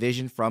take this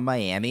division from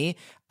Miami,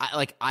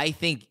 I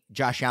think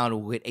Josh Allen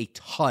will get a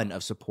ton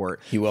of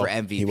support for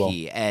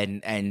MVP,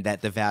 and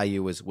that the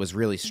value was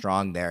really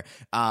strong there.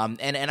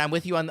 And I'm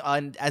with you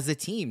on as a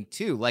team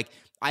too. Like,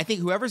 I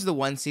think whoever's the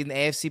 1 seed in the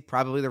AFC,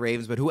 probably the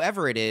Ravens, but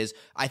whoever it is,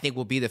 I think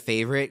will be the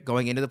favorite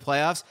going into the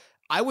playoffs.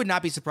 I would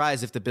not be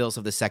surprised if the Bills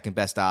have the second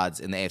best odds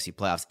in the AFC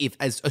playoffs,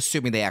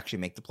 assuming they actually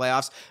make the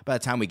playoffs by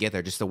the time we get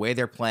there. Just the way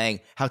they're playing,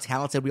 how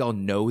talented we all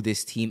know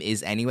this team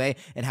is anyway,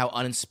 and how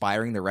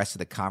uninspiring the rest of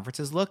the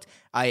conferences looked.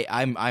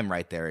 I'm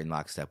right there in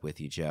lockstep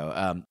with you,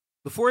 Joe.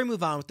 Before we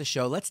move on with the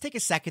show, let's take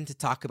a second to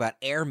talk about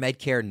Air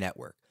Medcare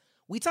Network.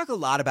 We talk a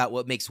lot about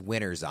what makes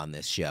winners on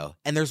this show,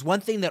 and there's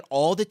one thing that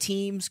all the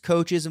teams,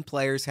 coaches, and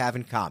players have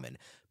in common: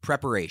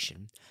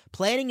 preparation.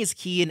 Planning is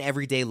key in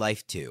everyday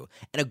life too,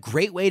 and a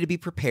great way to be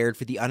prepared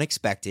for the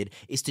unexpected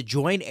is to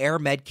join Air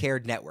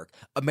Medcare Network,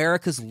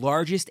 America's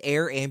largest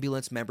air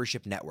ambulance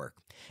membership network.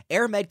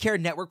 Air Medcare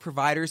Network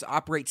providers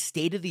operate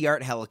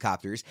state-of-the-art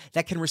helicopters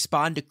that can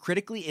respond to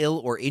critically ill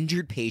or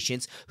injured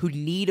patients who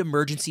need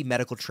emergency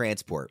medical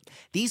transport.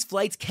 These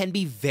flights can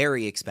be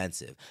very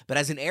expensive, but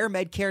as an Air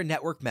Medcare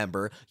Network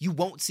member, you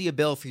won't see a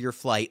bill for your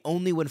flight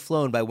only when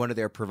flown by one of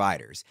their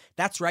providers.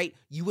 That's right,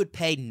 you would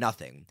pay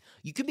nothing.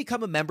 You can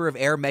become a member of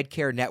Air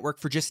Medcare Network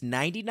for just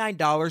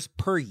 $99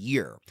 per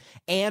year.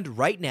 And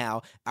right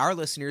now, our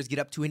listeners get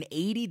up to an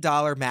 $80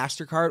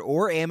 MasterCard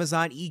or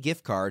Amazon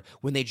e-gift card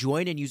when they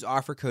join and use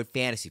offer code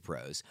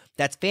FANTASYPROS.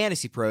 That's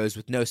Fantasy Pros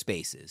with no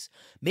spaces.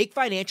 Make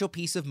financial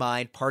peace of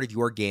mind part of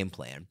your game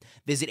plan.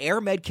 Visit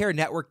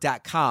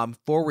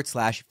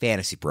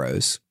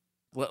airmedcarenetwork.com/fantasypros.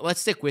 Let's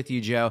stick with you,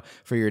 Joe,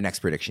 for your next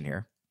prediction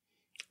here.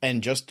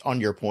 And just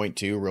on your point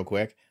too, real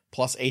quick,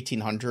 plus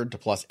 1,800 to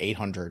plus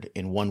 800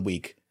 in 1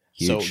 week.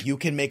 Huge. So you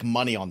can make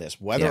money on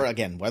this. Whether or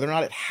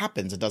not it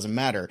happens, it doesn't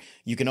matter.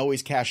 You can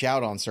always cash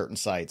out on certain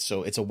sites.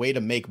 So it's a way to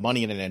make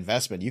money in an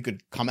investment. You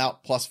could come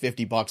out plus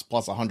 $50,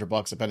 plus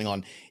 $100, depending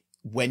on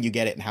when you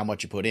get it and how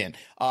much you put in.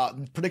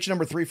 Prediction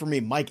number 3 for me,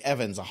 Mike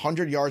Evans,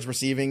 100 yards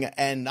receiving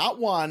and not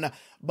 1,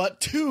 but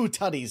 2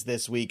 tutties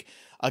this week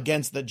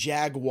against the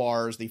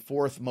Jaguars, the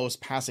 4th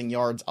most passing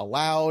yards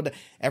allowed.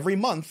 Every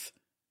month,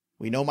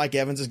 we know Mike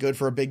Evans is good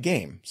for a big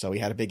game. So he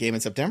had a big game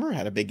in September,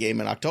 had a big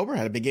game in October,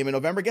 had a big game in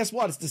November. Guess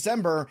what? It's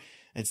December.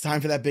 It's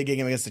time for that big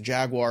game against the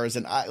Jaguars.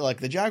 And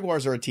the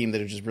Jaguars are a team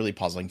that are just really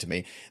puzzling to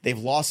me. They've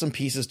lost some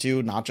pieces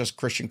too, not just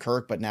Christian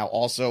Kirk, but now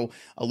also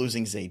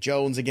losing Zay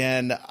Jones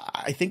again.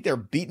 I think they're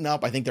beaten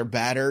up. I think they're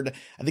battered.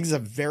 I think it's a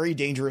very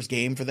dangerous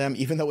game for them,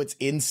 even though it's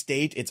in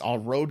state. It's a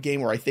road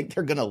game where I think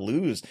they're going to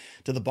lose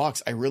to the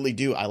Bucs. I really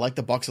do. I like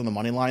the Bucs on the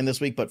money line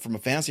this week, but from a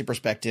fantasy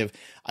perspective,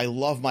 I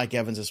love Mike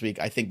Evans this week.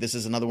 I think this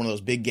is another one of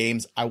those big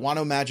games. I want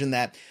to imagine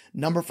that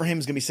number for him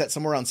is going to be set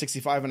somewhere around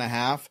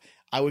 65.5.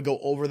 I would go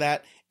over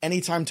that.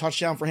 Anytime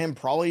touchdown for him,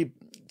 probably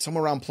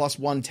somewhere around plus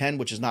 110,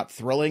 which is not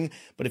thrilling.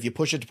 But if you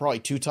push it to probably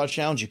 2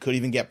 touchdowns, you could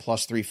even get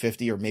plus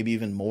 350 or maybe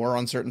even more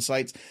on certain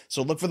sites.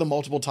 So look for the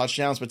multiple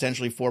touchdowns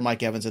potentially for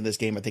Mike Evans in this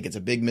game. I think it's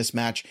a big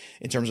mismatch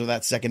in terms of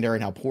that secondary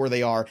and how poor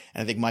they are.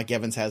 And I think Mike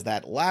Evans has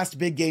that last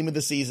big game of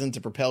the season to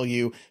propel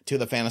you to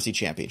the fantasy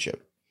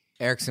championship.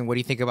 Erickson, what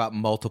do you think about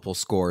multiple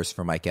scores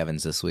for Mike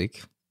Evans this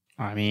week?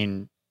 I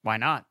mean, why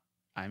not?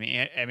 I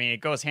mean,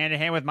 it goes hand in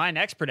hand with my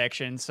next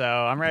prediction, so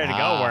I'm ready to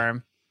go,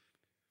 Worm.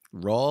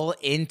 Roll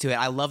into it.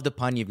 I love the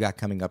pun you've got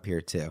coming up here,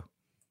 too.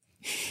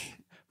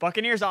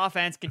 Buccaneers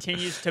offense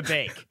continues to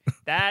bake.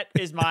 That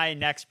is my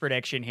next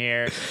prediction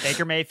here.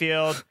 Baker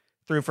Mayfield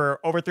threw for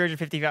over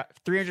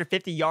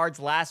 350 yards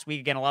last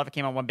week. Again, a lot of it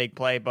came on one big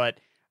play, but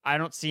I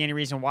don't see any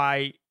reason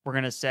why we're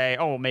going to say,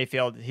 oh,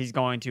 Mayfield, he's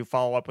going to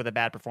follow up with a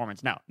bad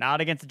performance. No, not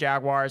against the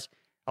Jaguars,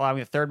 allowing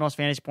the 3rd most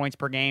fantasy points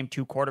per game,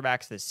 2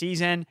 quarterbacks this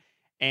season.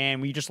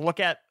 And we just look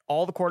at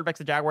all the quarterbacks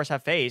the Jaguars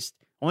have faced,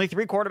 only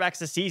 3 quarterbacks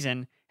this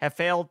season have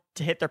failed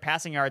to hit their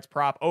passing yards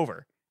prop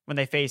over when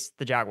they face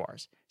the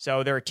Jaguars.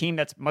 So they're a team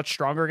that's much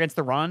stronger against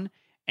the run,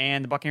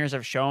 and the Buccaneers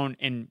have shown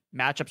in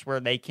matchups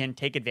where they can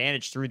take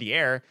advantage through the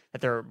air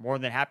that they're more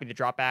than happy to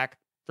drop back,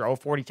 throw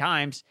 40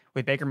 times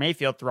with Baker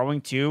Mayfield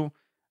throwing to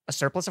a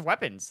surplus of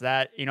weapons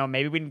that,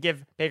 maybe we didn't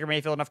give Baker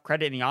Mayfield enough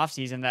credit in the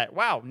offseason that,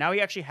 wow, now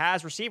he actually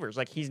has receivers.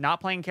 Like, he's not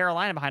playing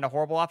Carolina behind a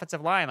horrible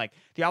offensive line. Like,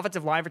 the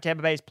offensive line for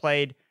Tampa Bay has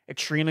played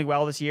extremely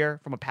well this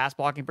year from a pass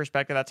blocking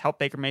perspective. That's helped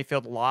Baker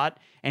Mayfield a lot.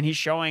 And he's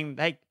showing,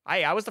 hey,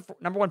 I was the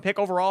number 1 pick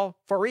overall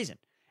for a reason.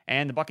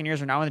 And the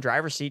Buccaneers are now in the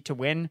driver's seat to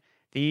win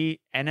the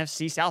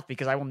NFC South,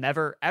 because I will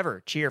never,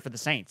 ever cheer for the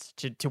Saints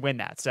to win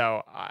that.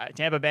 So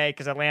Tampa Bay,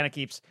 because Atlanta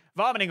keeps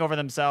vomiting over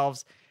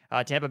themselves.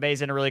 Tampa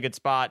Bay's in a really good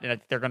spot, and I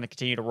think they're going to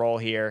continue to roll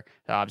here.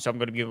 So I'm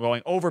going to be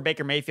going over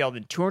Baker Mayfield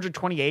in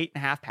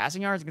 228.5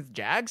 passing yards against the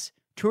Jags.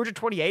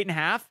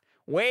 228.5,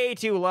 way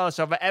too low.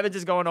 So if Evans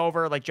is going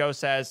over, like Joe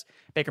says,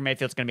 Baker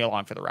Mayfield's going to be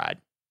along for the ride.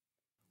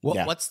 Well,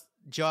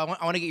 Joe,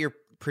 I want to get your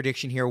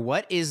prediction here.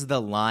 What is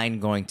the line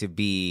going to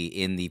be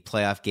in the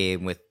playoff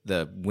game with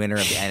the winner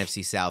of the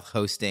NFC South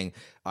hosting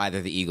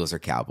either the Eagles or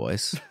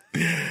Cowboys?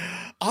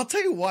 I'll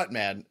tell you what,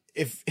 man.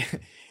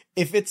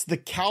 If it's the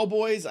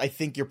Cowboys, I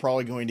think you're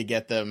probably going to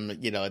get them,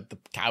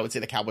 I would say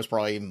the Cowboys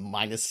probably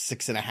minus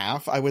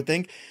 6.5, I would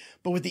think.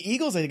 But with the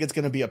Eagles, I think it's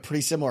going to be a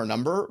pretty similar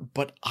number,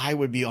 but I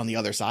would be on the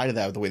other side of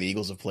that with the way the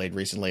Eagles have played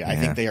recently. Yeah. I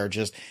think they are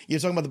just, you're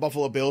talking about the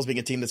Buffalo Bills being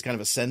a team that's kind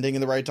of ascending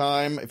in the right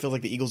time. I feel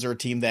like the Eagles are a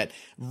team that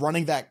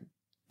running that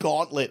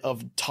gauntlet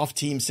of tough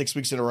teams 6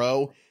 weeks in a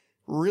row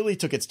really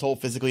took its toll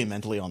physically and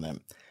mentally on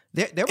them.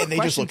 They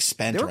just look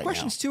spent. There were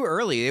questions too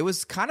early. It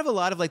was kind of a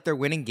lot of like they're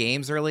winning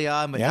games early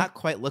on, but not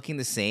quite looking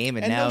the same.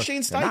 And now no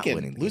Shane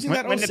Steichen losing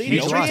that when OC. The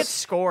Patriots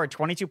scored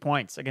 22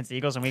 points against the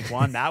Eagles in Week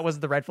 1. That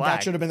was the red flag.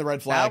 That should have been the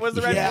red flag. That was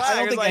the red flag. I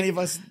don't think any of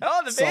us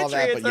the saw Patriots,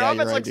 that. But their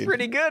offense looks right,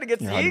 pretty good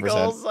against the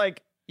Eagles.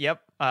 Like,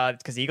 yep,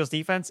 because the Eagles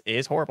defense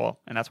is horrible,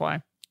 and that's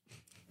why.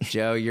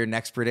 Joe, your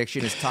next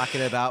prediction is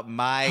talking about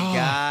my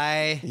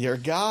guy. Your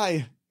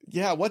guy.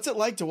 Yeah, what's it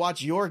like to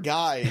watch your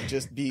guy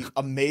just be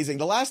amazing?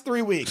 The last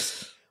 3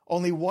 weeks,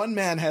 only one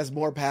man has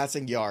more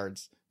passing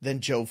yards than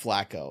Joe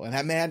Flacco. And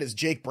that man is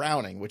Jake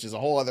Browning, which is a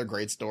whole other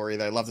great story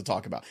that I love to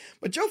talk about.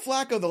 But Joe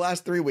Flacco, the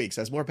last 3 weeks,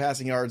 has more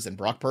passing yards than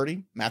Brock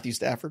Purdy, Matthew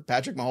Stafford,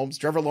 Patrick Mahomes,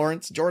 Trevor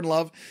Lawrence, Jordan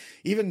Love,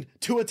 even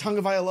Tua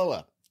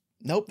Tagovailoa.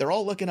 Nope, they're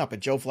all looking up at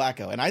Joe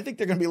Flacco. And I think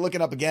they're going to be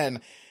looking up again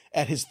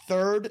at his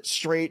 3rd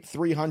straight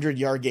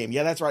 300-yard game.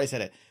 Yeah, that's right, I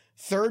said it.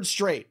 3rd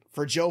straight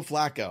for Joe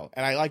Flacco.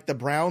 And I like the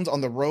Browns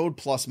on the road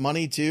plus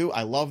money too.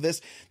 I love this.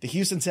 The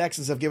Houston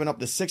Texans have given up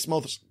the 6th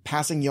most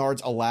passing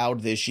yards allowed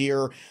this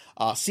year.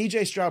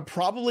 CJ Stroud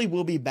probably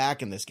will be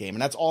back in this game.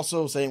 And that's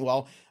also saying,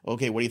 well,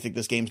 okay, what do you think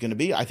this game's going to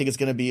be? I think it's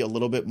going to be a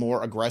little bit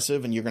more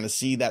aggressive, and you're going to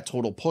see that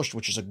total pushed,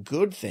 which is a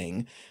good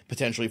thing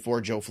potentially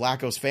for Joe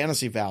Flacco's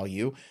fantasy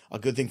value, a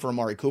good thing for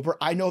Amari Cooper.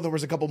 I know there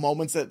was a couple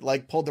moments that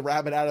like pulled the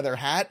rabbit out of their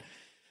hat,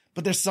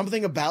 But there's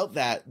something about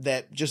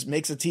that just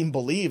makes a team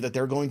believe that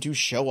they're going to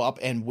show up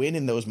and win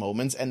in those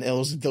moments, and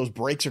those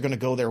breaks are going to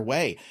go their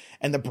way.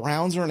 And the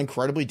Browns are an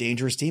incredibly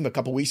dangerous team. A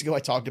couple weeks ago, I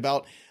talked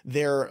about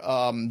their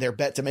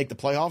bet to make the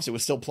playoffs. It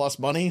was still plus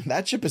money.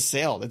 That ship has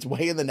sailed. It's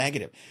way in the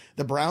negative.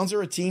 The Browns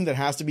are a team that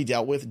has to be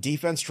dealt with.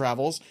 Defense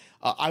travels.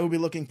 I would be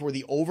looking for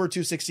the over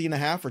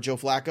 260.5 for Joe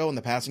Flacco in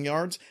the passing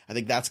yards. I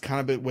think that's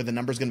kind of where the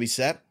number's going to be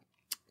set.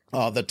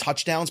 The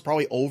touchdowns,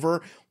 probably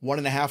over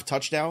 1.5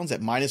 touchdowns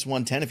at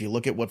 -110. If you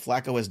look at what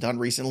Flacco has done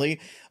recently,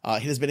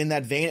 he has been in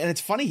that vein. And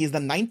it's funny, he's the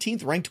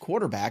 19th ranked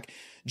quarterback.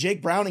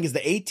 Jake Browning is the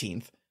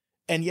 18th.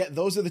 And yet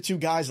those are the two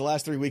guys the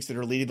last 3 weeks that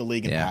are leading the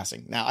league in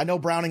passing. Now, I know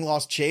Browning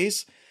lost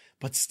Chase,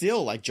 but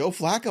still, like, Joe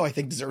Flacco, I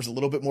think deserves a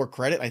little bit more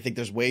credit. I think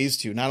there's ways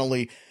to not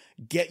only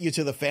get you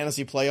to the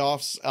fantasy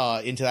playoffs,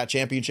 into that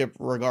championship,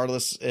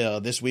 regardless,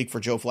 this week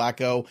for Joe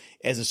Flacco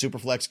as a super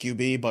flex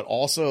QB, but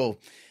also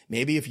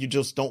maybe if you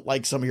just don't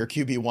like some of your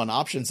QB1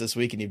 options this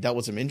week and you've dealt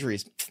with some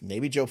injuries,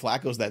 maybe Joe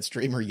Flacco's that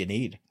streamer you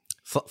need.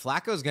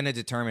 Flacco's going to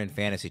determine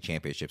fantasy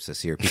championships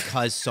this year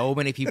because so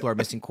many people are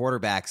missing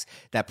quarterbacks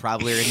that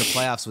probably are in the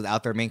playoffs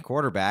without their main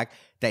quarterback,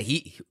 that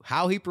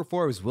how he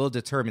performs will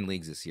determine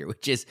leagues this year,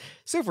 which is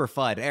super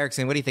fun.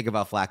 Erickson, what do you think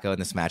about Flacco in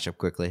this matchup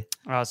quickly?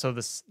 So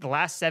the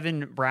last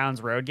 7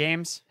 Browns road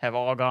games have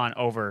all gone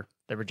over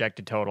the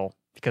projected total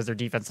because their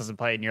defense doesn't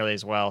play nearly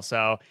as well.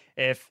 So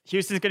if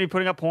Houston's going to be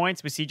putting up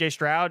points with CJ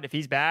Stroud, if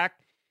he's back,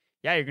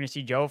 yeah, you're going to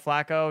see Joe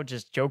Flacco,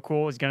 just Joe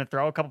Cool. He's going to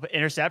throw a couple of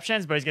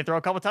interceptions, but he's going to throw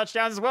a couple of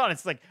touchdowns as well. And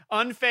it's like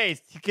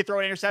unfazed. He could throw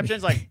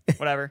interceptions, like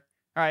whatever.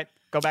 All right,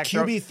 go back.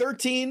 QB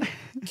 13,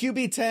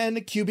 QB 10,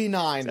 QB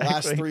 9. Exactly.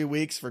 Last 3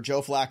 weeks for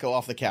Joe Flacco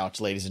off the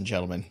couch, ladies and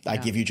gentlemen. I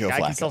give you Joe Flacco.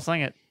 I can still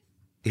sing it.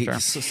 Sure.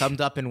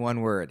 Summed up in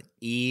one word: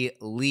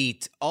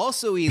 elite.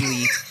 Also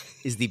elite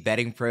is the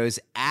Betting Pros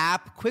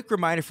app. Quick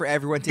reminder for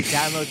everyone to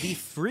download the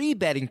free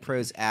Betting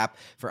Pros app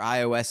for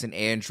iOS and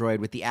Android.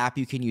 With the app,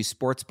 you can use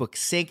Sportsbook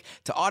Sync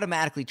to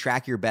automatically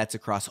track your bets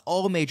across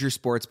all major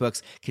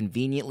sportsbooks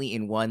conveniently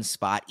in one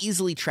spot.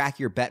 Easily track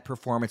your bet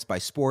performance by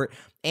sport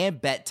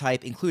and bet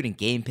type, including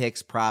game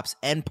picks, props,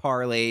 and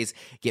parlays.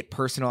 Get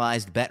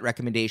personalized bet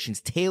recommendations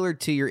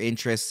tailored to your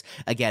interests.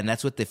 Again,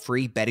 that's with the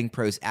free Betting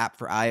Pros app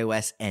for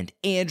iOS and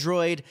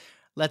Android.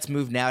 Let's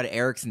move now to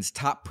Erickson's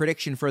top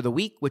prediction for the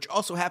week, which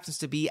also happens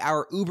to be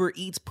our Uber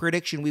Eats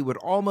prediction. We would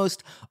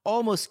almost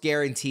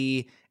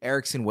guarantee.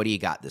 Erickson, what do you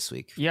got this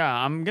week? Yeah,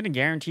 I'm going to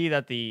guarantee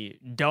that the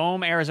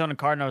Dome Arizona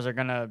Cardinals are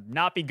going to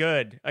not be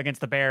good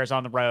against the Bears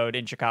on the road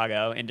in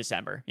Chicago in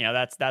December. You know,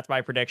 that's my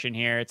prediction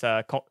here. It's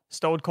a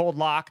stone cold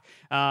lock.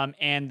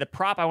 And the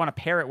prop I want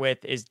to pair it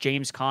with is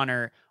James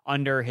Conner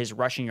under his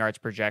rushing yards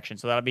projection.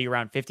 So that'll be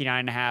around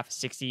 59.5,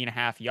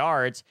 60.5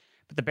 yards.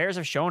 But the Bears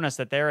have shown us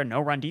that they're a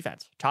no-run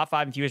defense. Top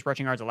 5 and fewest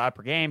rushing yards allowed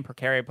per game, per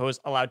carry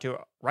opposed allowed to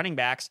running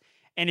backs.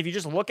 And if you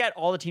just look at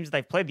all the teams that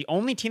they've played, the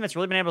only team that's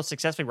really been able to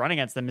successfully run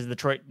against them is the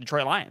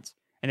Detroit Lions.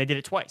 And they did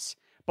it twice.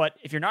 But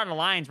if you're not a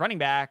Lions running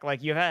back,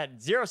 like, you've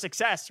had zero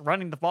success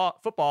running the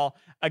football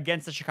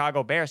against the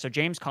Chicago Bears. So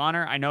James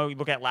Conner, I know you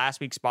look at last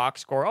week's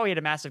box score. Oh, he had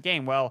a massive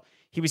game. Well,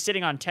 he was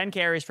sitting on 10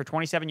 carries for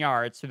 27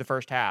 yards through the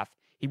first half.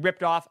 He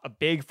ripped off a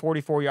big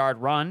 44-yard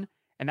run,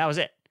 and that was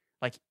it.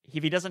 Like,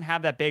 if he doesn't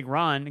have that big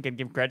run, again,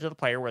 give credit to the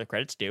player where the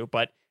credit's due,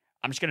 but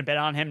I'm just going to bet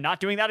on him not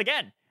doing that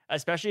again,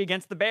 especially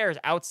against the Bears.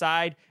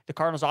 Outside, the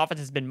Cardinals' offense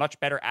has been much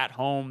better at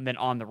home than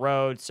on the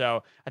road,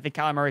 so I think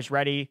Kyler Murray's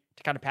ready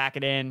to kind of pack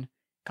it in.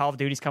 Call of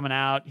Duty's coming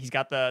out. He's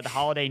got the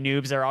holiday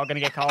noobs. They're all going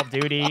to get Call of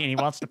Duty, and he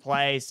wants to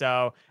play,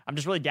 so I'm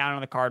just really down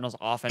on the Cardinals'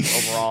 offense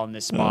overall in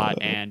this spot,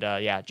 and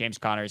James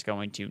Conner is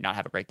going to not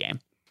have a great game.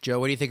 Joe,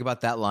 what do you think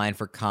about that line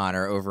for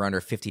Conner over under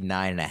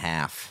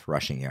 59.5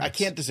 rushing yards? I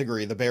can't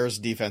disagree. The Bears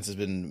defense has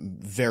been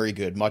very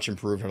good, much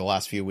improved over the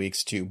last few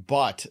weeks too,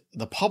 but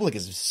the public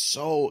is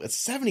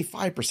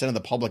 75% of the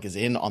public is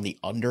in on the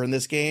under in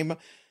this game.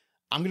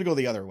 I'm going to go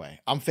the other way.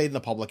 I'm fading the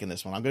public in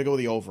this one. I'm going to go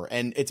the over.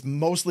 And it's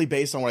mostly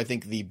based on what I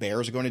think the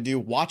Bears are going to do.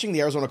 Watching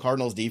the Arizona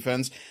Cardinals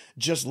defense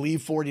just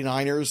leave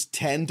 49ers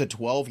 10 to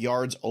 12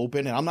 yards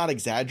open. And I'm not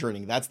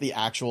exaggerating. That's the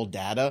actual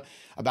data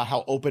about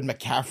how open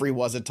McCaffrey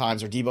was at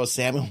times, or Deebo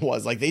Samuel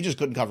was. Like, they just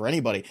couldn't cover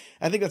anybody.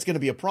 I think that's going to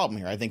be a problem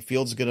here. I think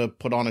Fields is going to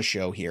put on a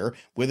show here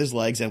with his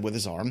legs and with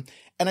his arm.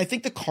 And I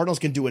think the Cardinals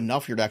can do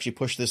enough here to actually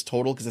push this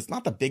total, because it's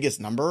not the biggest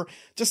number,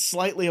 just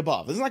slightly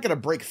above. It's not going to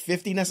break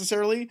 50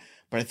 necessarily,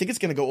 but I think it's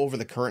going to go over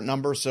the current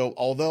number. So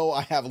although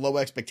I have low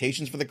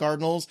expectations for the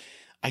Cardinals,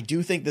 I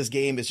do think this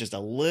game is just a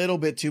little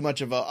bit too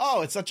much of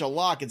it's such a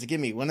lock, it's a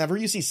gimme. Whenever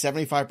you see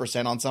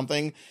 75% on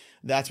something,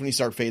 that's when you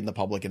start fading the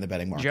public in the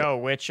betting market. Joe,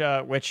 which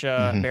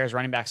Bears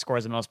running back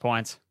scores the most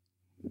points?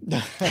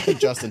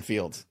 Justin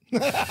Fields.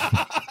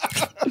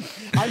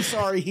 I'm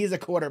sorry, he's a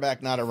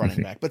quarterback, not a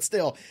running back. But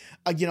still,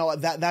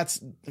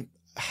 that's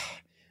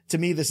To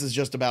me, this is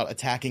just about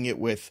attacking it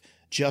with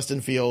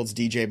Justin Fields,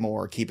 DJ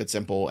Moore, keep it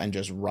simple, and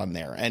just run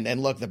there.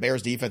 And look, the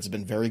Bears defense has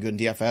been very good in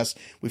DFS.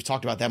 We've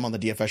talked about them on the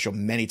DFS show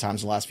many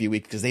times in the last few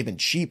weeks because they've been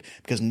cheap,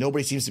 because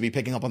nobody seems to be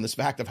picking up on this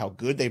fact of how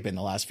good they've been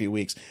the last few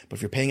weeks. But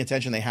if you're paying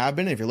attention, they have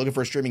been. And if you're looking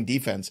for a streaming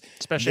defense,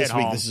 especially this at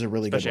week, home. this is a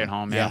really good one. Especially at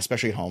home, yeah.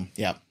 Especially at home,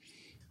 yeah.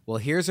 Well,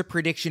 here's a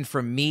prediction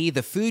from me.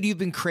 The food you've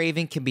been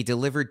craving can be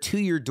delivered to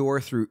your door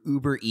through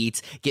Uber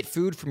Eats. Get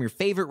food from your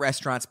favorite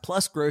restaurants,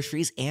 plus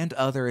groceries and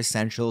other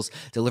essentials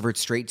delivered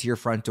straight to your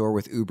front door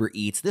with Uber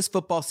Eats. This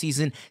football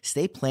season,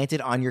 stay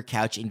planted on your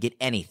couch and get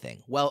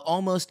anything, well,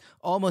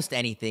 almost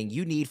anything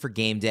you need for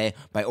game day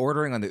by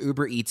ordering on the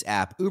Uber Eats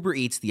app. Uber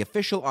Eats, the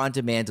official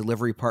on-demand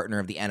delivery partner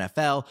of the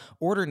NFL.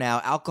 Order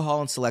now.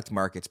 Alcohol in select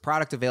markets.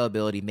 Product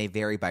availability may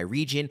vary by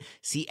region.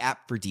 See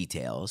app for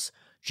details.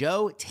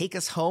 Joe, take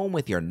us home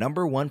with your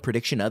number one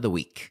prediction of the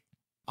week.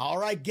 All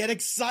right, get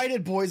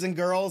excited, boys and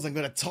girls. I'm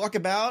going to talk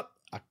about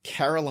a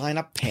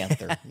Carolina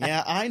Panther.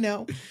 Yeah, I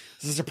know.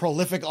 This is a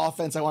prolific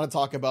offense I want to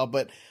talk about,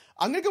 but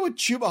I'm going to go with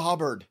Chuba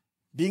Hubbard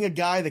being a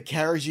guy that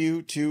carries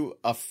you to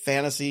a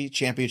fantasy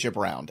championship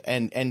round.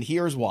 And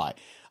here's why.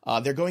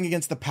 They're going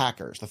against the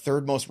Packers, the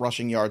third most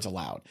rushing yards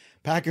allowed.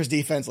 Packers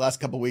defense last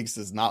couple weeks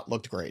has not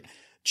looked great.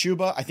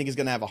 Chuba, I think, is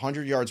going to have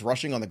 100 yards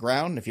rushing on the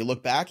ground. And if you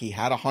look back, he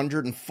had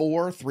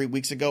 104 3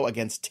 weeks ago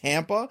against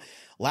Tampa.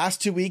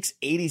 Last 2 weeks,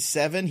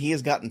 87. He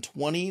has gotten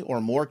 20 or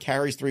more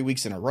carries 3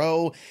 weeks in a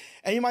row.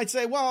 And you might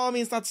say, well, I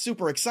mean, it's not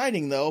super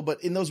exciting, though.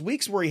 But in those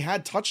weeks where he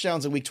had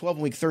touchdowns in week 12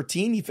 and week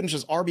 13, he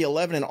finishes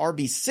RB11 and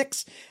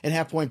RB6 in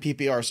half-point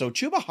PPR. So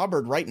Chuba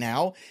Hubbard right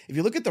now, if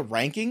you look at the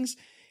rankings,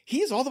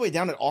 he is all the way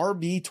down at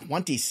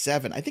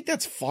RB27. I think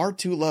that's far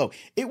too low.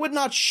 It would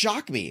not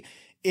shock me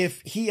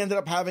if he ended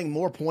up having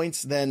more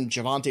points than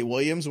Javonte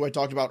Williams, who I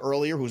talked about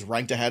earlier, who's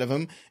ranked ahead of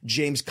him,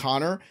 James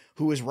Conner,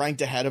 who is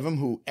ranked ahead of him,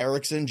 who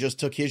Erickson just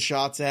took his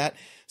shots at.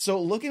 So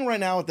looking right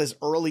now at this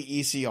early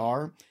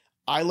ECR,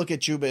 I look at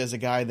Chuba as a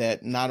guy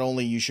that not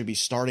only you should be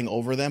starting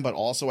over them, but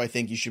also I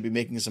think you should be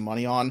making some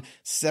money on.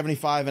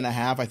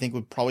 75.5, I think,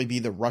 would probably be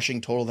the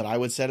rushing total that I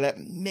would set it at,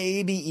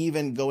 maybe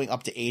even going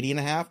up to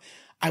 80.5.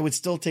 I would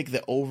still take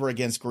the over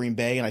against Green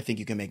Bay, and I think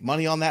you can make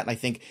money on that. And I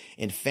think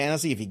in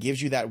fantasy, if he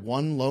gives you that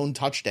one lone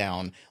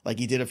touchdown like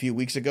he did a few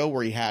weeks ago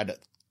where he had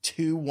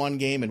 2 one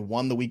game and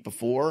 1 the week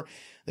before,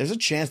 there's a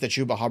chance that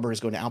Chuba Hubbard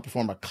is going to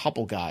outperform a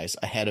couple guys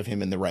ahead of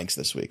him in the ranks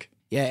this week.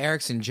 Yeah,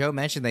 Erickson, Joe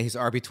mentioned that he's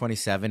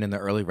RB27 in the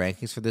early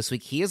rankings for this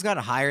week. He has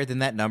gotten higher than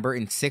that number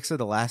in 6 of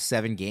the last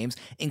 7 games,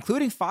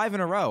 including 5 in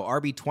a row.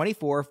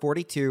 RB24,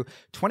 42,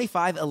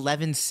 25,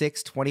 11,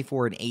 6,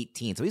 24, and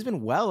 18. So he's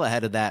been well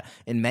ahead of that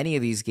in many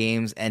of these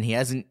games, and he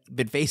hasn't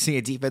been facing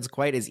a defense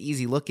quite as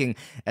easy looking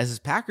as his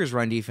Packers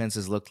run defense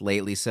has looked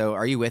lately. So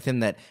are you with him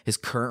that his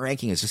current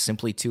ranking is just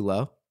simply too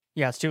low?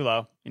 Yeah, it's too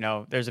low. You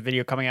know, there's a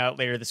video coming out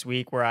later this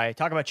week where I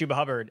talk about Chuba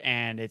Hubbard,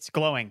 and it's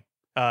glowing.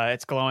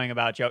 It's glowing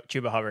about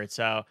Chuba Hubbard.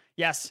 So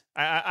yes,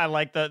 I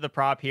like the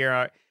prop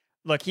here.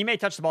 Look, he may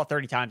touch the ball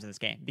 30 times in this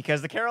game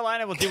because the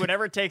Carolina will do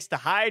whatever it takes to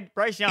hide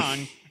Bryce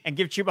Young and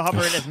give Chuba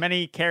Hubbard as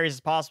many carries as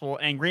possible.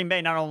 And Green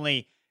Bay not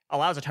only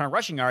allows a ton of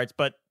rushing yards,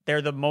 but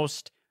they're the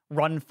most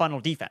run funnel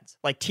defense.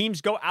 Like,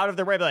 teams go out of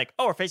their way, be like,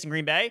 oh, we're facing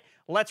Green Bay,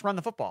 let's run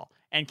the football.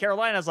 And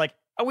Carolina's like,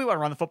 oh, we want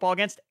to run the football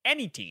against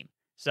any team.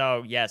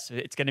 So yes,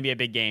 it's going to be a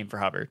big game for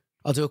Hubbard.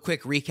 I'll do a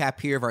quick recap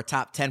here of our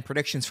top 10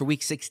 predictions for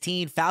Week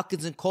 16.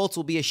 Falcons and Colts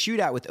will be a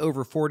shootout with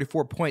over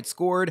 44 points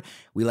scored.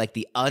 We like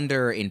the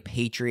under in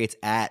Patriots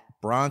at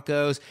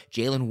Broncos.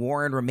 Jaylen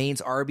Warren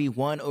remains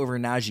RB1 over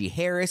Najee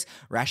Harris.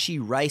 Rashee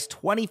Rice,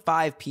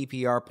 25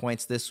 PPR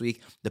points this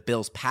week. The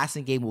Bills'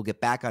 passing game will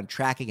get back on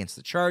track against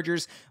the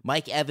Chargers.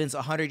 Mike Evans,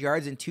 100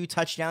 yards and 2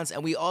 touchdowns.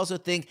 And we also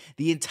think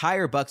the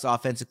entire Bucs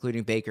offense,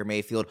 including Baker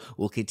Mayfield,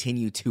 will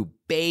continue to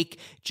bake.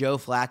 Joe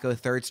Flacco,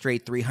 third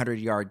straight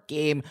 300-yard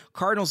game.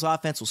 Cardinals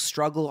offense will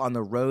struggle on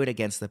the road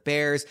against the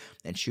Bears.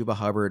 And Chuba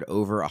Hubbard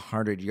over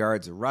 100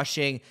 yards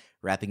rushing.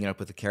 Wrapping it up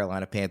with the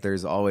Carolina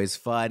Panthers, always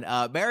fun.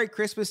 Merry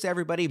Christmas to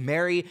everybody.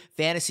 Merry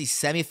fantasy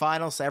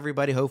semifinals to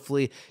everybody.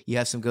 Hopefully you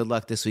have some good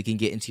luck this week and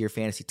get into your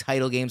fantasy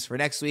title games for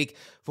next week.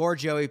 For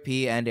Joey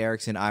P. and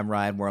Erickson, I'm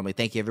Ryan Wormley.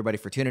 Thank you, everybody,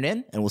 for tuning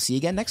in, and we'll see you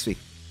again next week.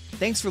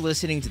 Thanks for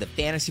listening to the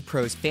Fantasy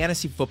Pros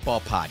Fantasy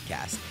Football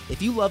Podcast.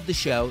 If you love the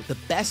show, the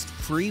best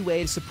free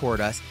way to support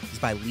us is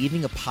by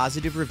leaving a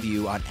positive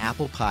review on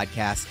Apple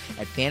Podcasts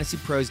at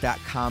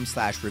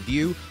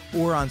fantasypros.com/review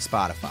or on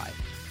Spotify.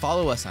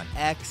 Follow us on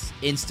X,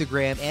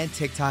 Instagram, and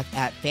TikTok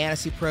at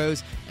Fantasy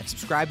Pros, and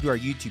subscribe to our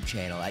YouTube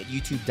channel at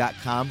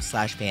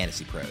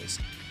youtube.com/fantasypros.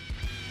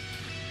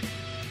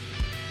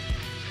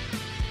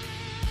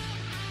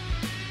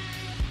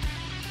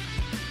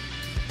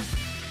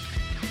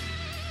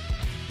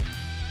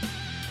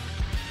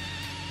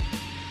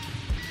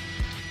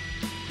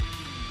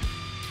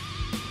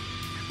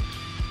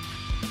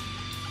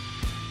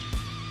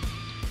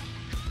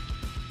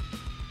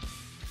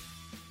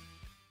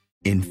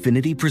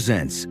 Infiniti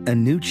presents a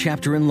new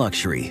chapter in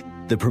luxury,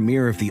 the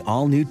premiere of the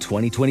all-new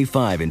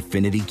 2025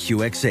 Infiniti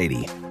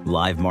QX80,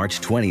 live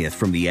March 20th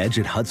from the Edge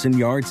at Hudson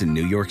Yards in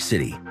New York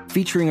City,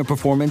 featuring a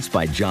performance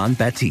by John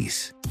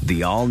Batiste.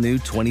 The all-new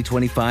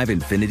 2025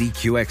 Infiniti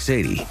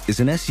QX80 is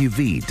an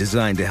SUV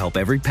designed to help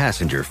every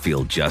passenger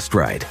feel just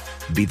right.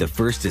 Be the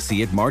first to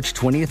see it March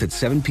 20th at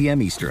 7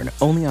 p.m. Eastern,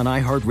 only on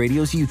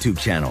iHeartRadio's YouTube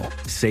channel.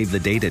 Save the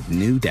date at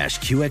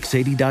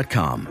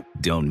new-QX80.com.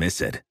 Don't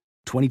miss it.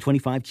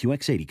 2025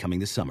 QX80 coming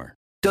this summer.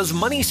 Does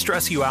money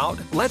stress you out?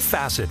 Let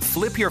Facet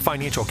flip your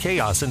financial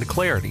chaos into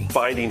clarity.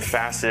 Finding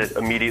Facet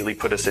immediately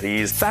put us at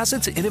ease.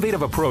 Facet's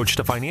innovative approach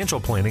to financial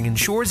planning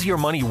ensures your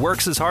money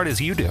works as hard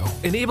as you do,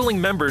 enabling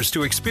members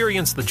to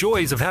experience the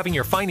joys of having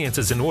your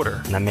finances in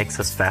order. And that makes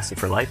us Facet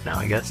for life now,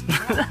 I guess.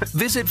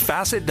 Visit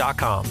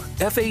Facet.com,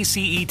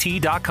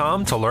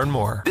 FACET.com to learn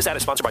more. This ad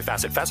is sponsored by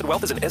Facet. Facet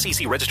Wealth is an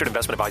SEC registered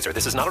investment advisor.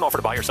 This is not an offer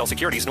to buy or sell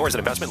securities, nor is it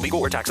investment, legal,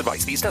 or tax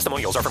advice. These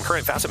testimonials are from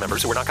current Facet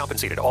members who are not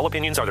compensated. All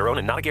opinions are their own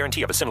and not a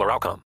guarantee of a similar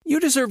outcome. You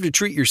deserve to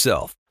treat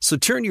yourself, so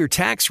turn your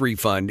tax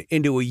refund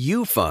into a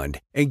U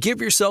fund and give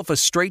yourself a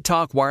Straight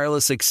Talk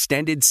Wireless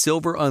Extended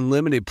Silver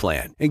Unlimited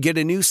plan and get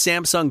a new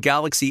Samsung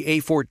Galaxy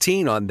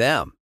A14 on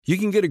them. You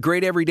can get a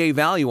great everyday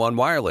value on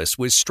wireless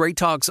with Straight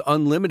Talk's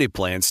Unlimited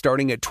plan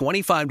starting at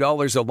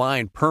 $25 a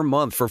line per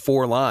month for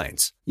 4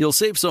 lines. You'll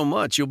save so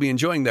much you'll be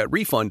enjoying that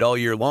refund all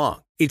year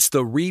long. It's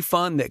the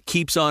refund that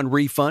keeps on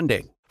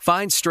refunding.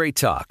 Find Straight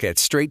Talk at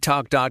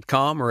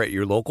straighttalk.com or at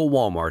your local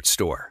Walmart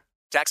store.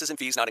 Taxes and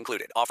fees not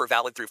included. Offer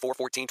valid through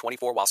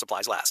 4/14/24 while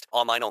supplies last.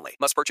 Online only.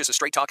 Must purchase a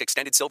Straight Talk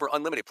Extended Silver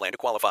Unlimited plan to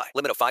qualify.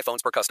 Limit of 5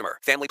 phones per customer.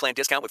 Family plan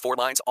discount with 4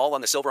 lines, all on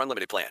the Silver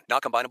Unlimited plan.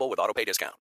 Not combinable with autopay discount.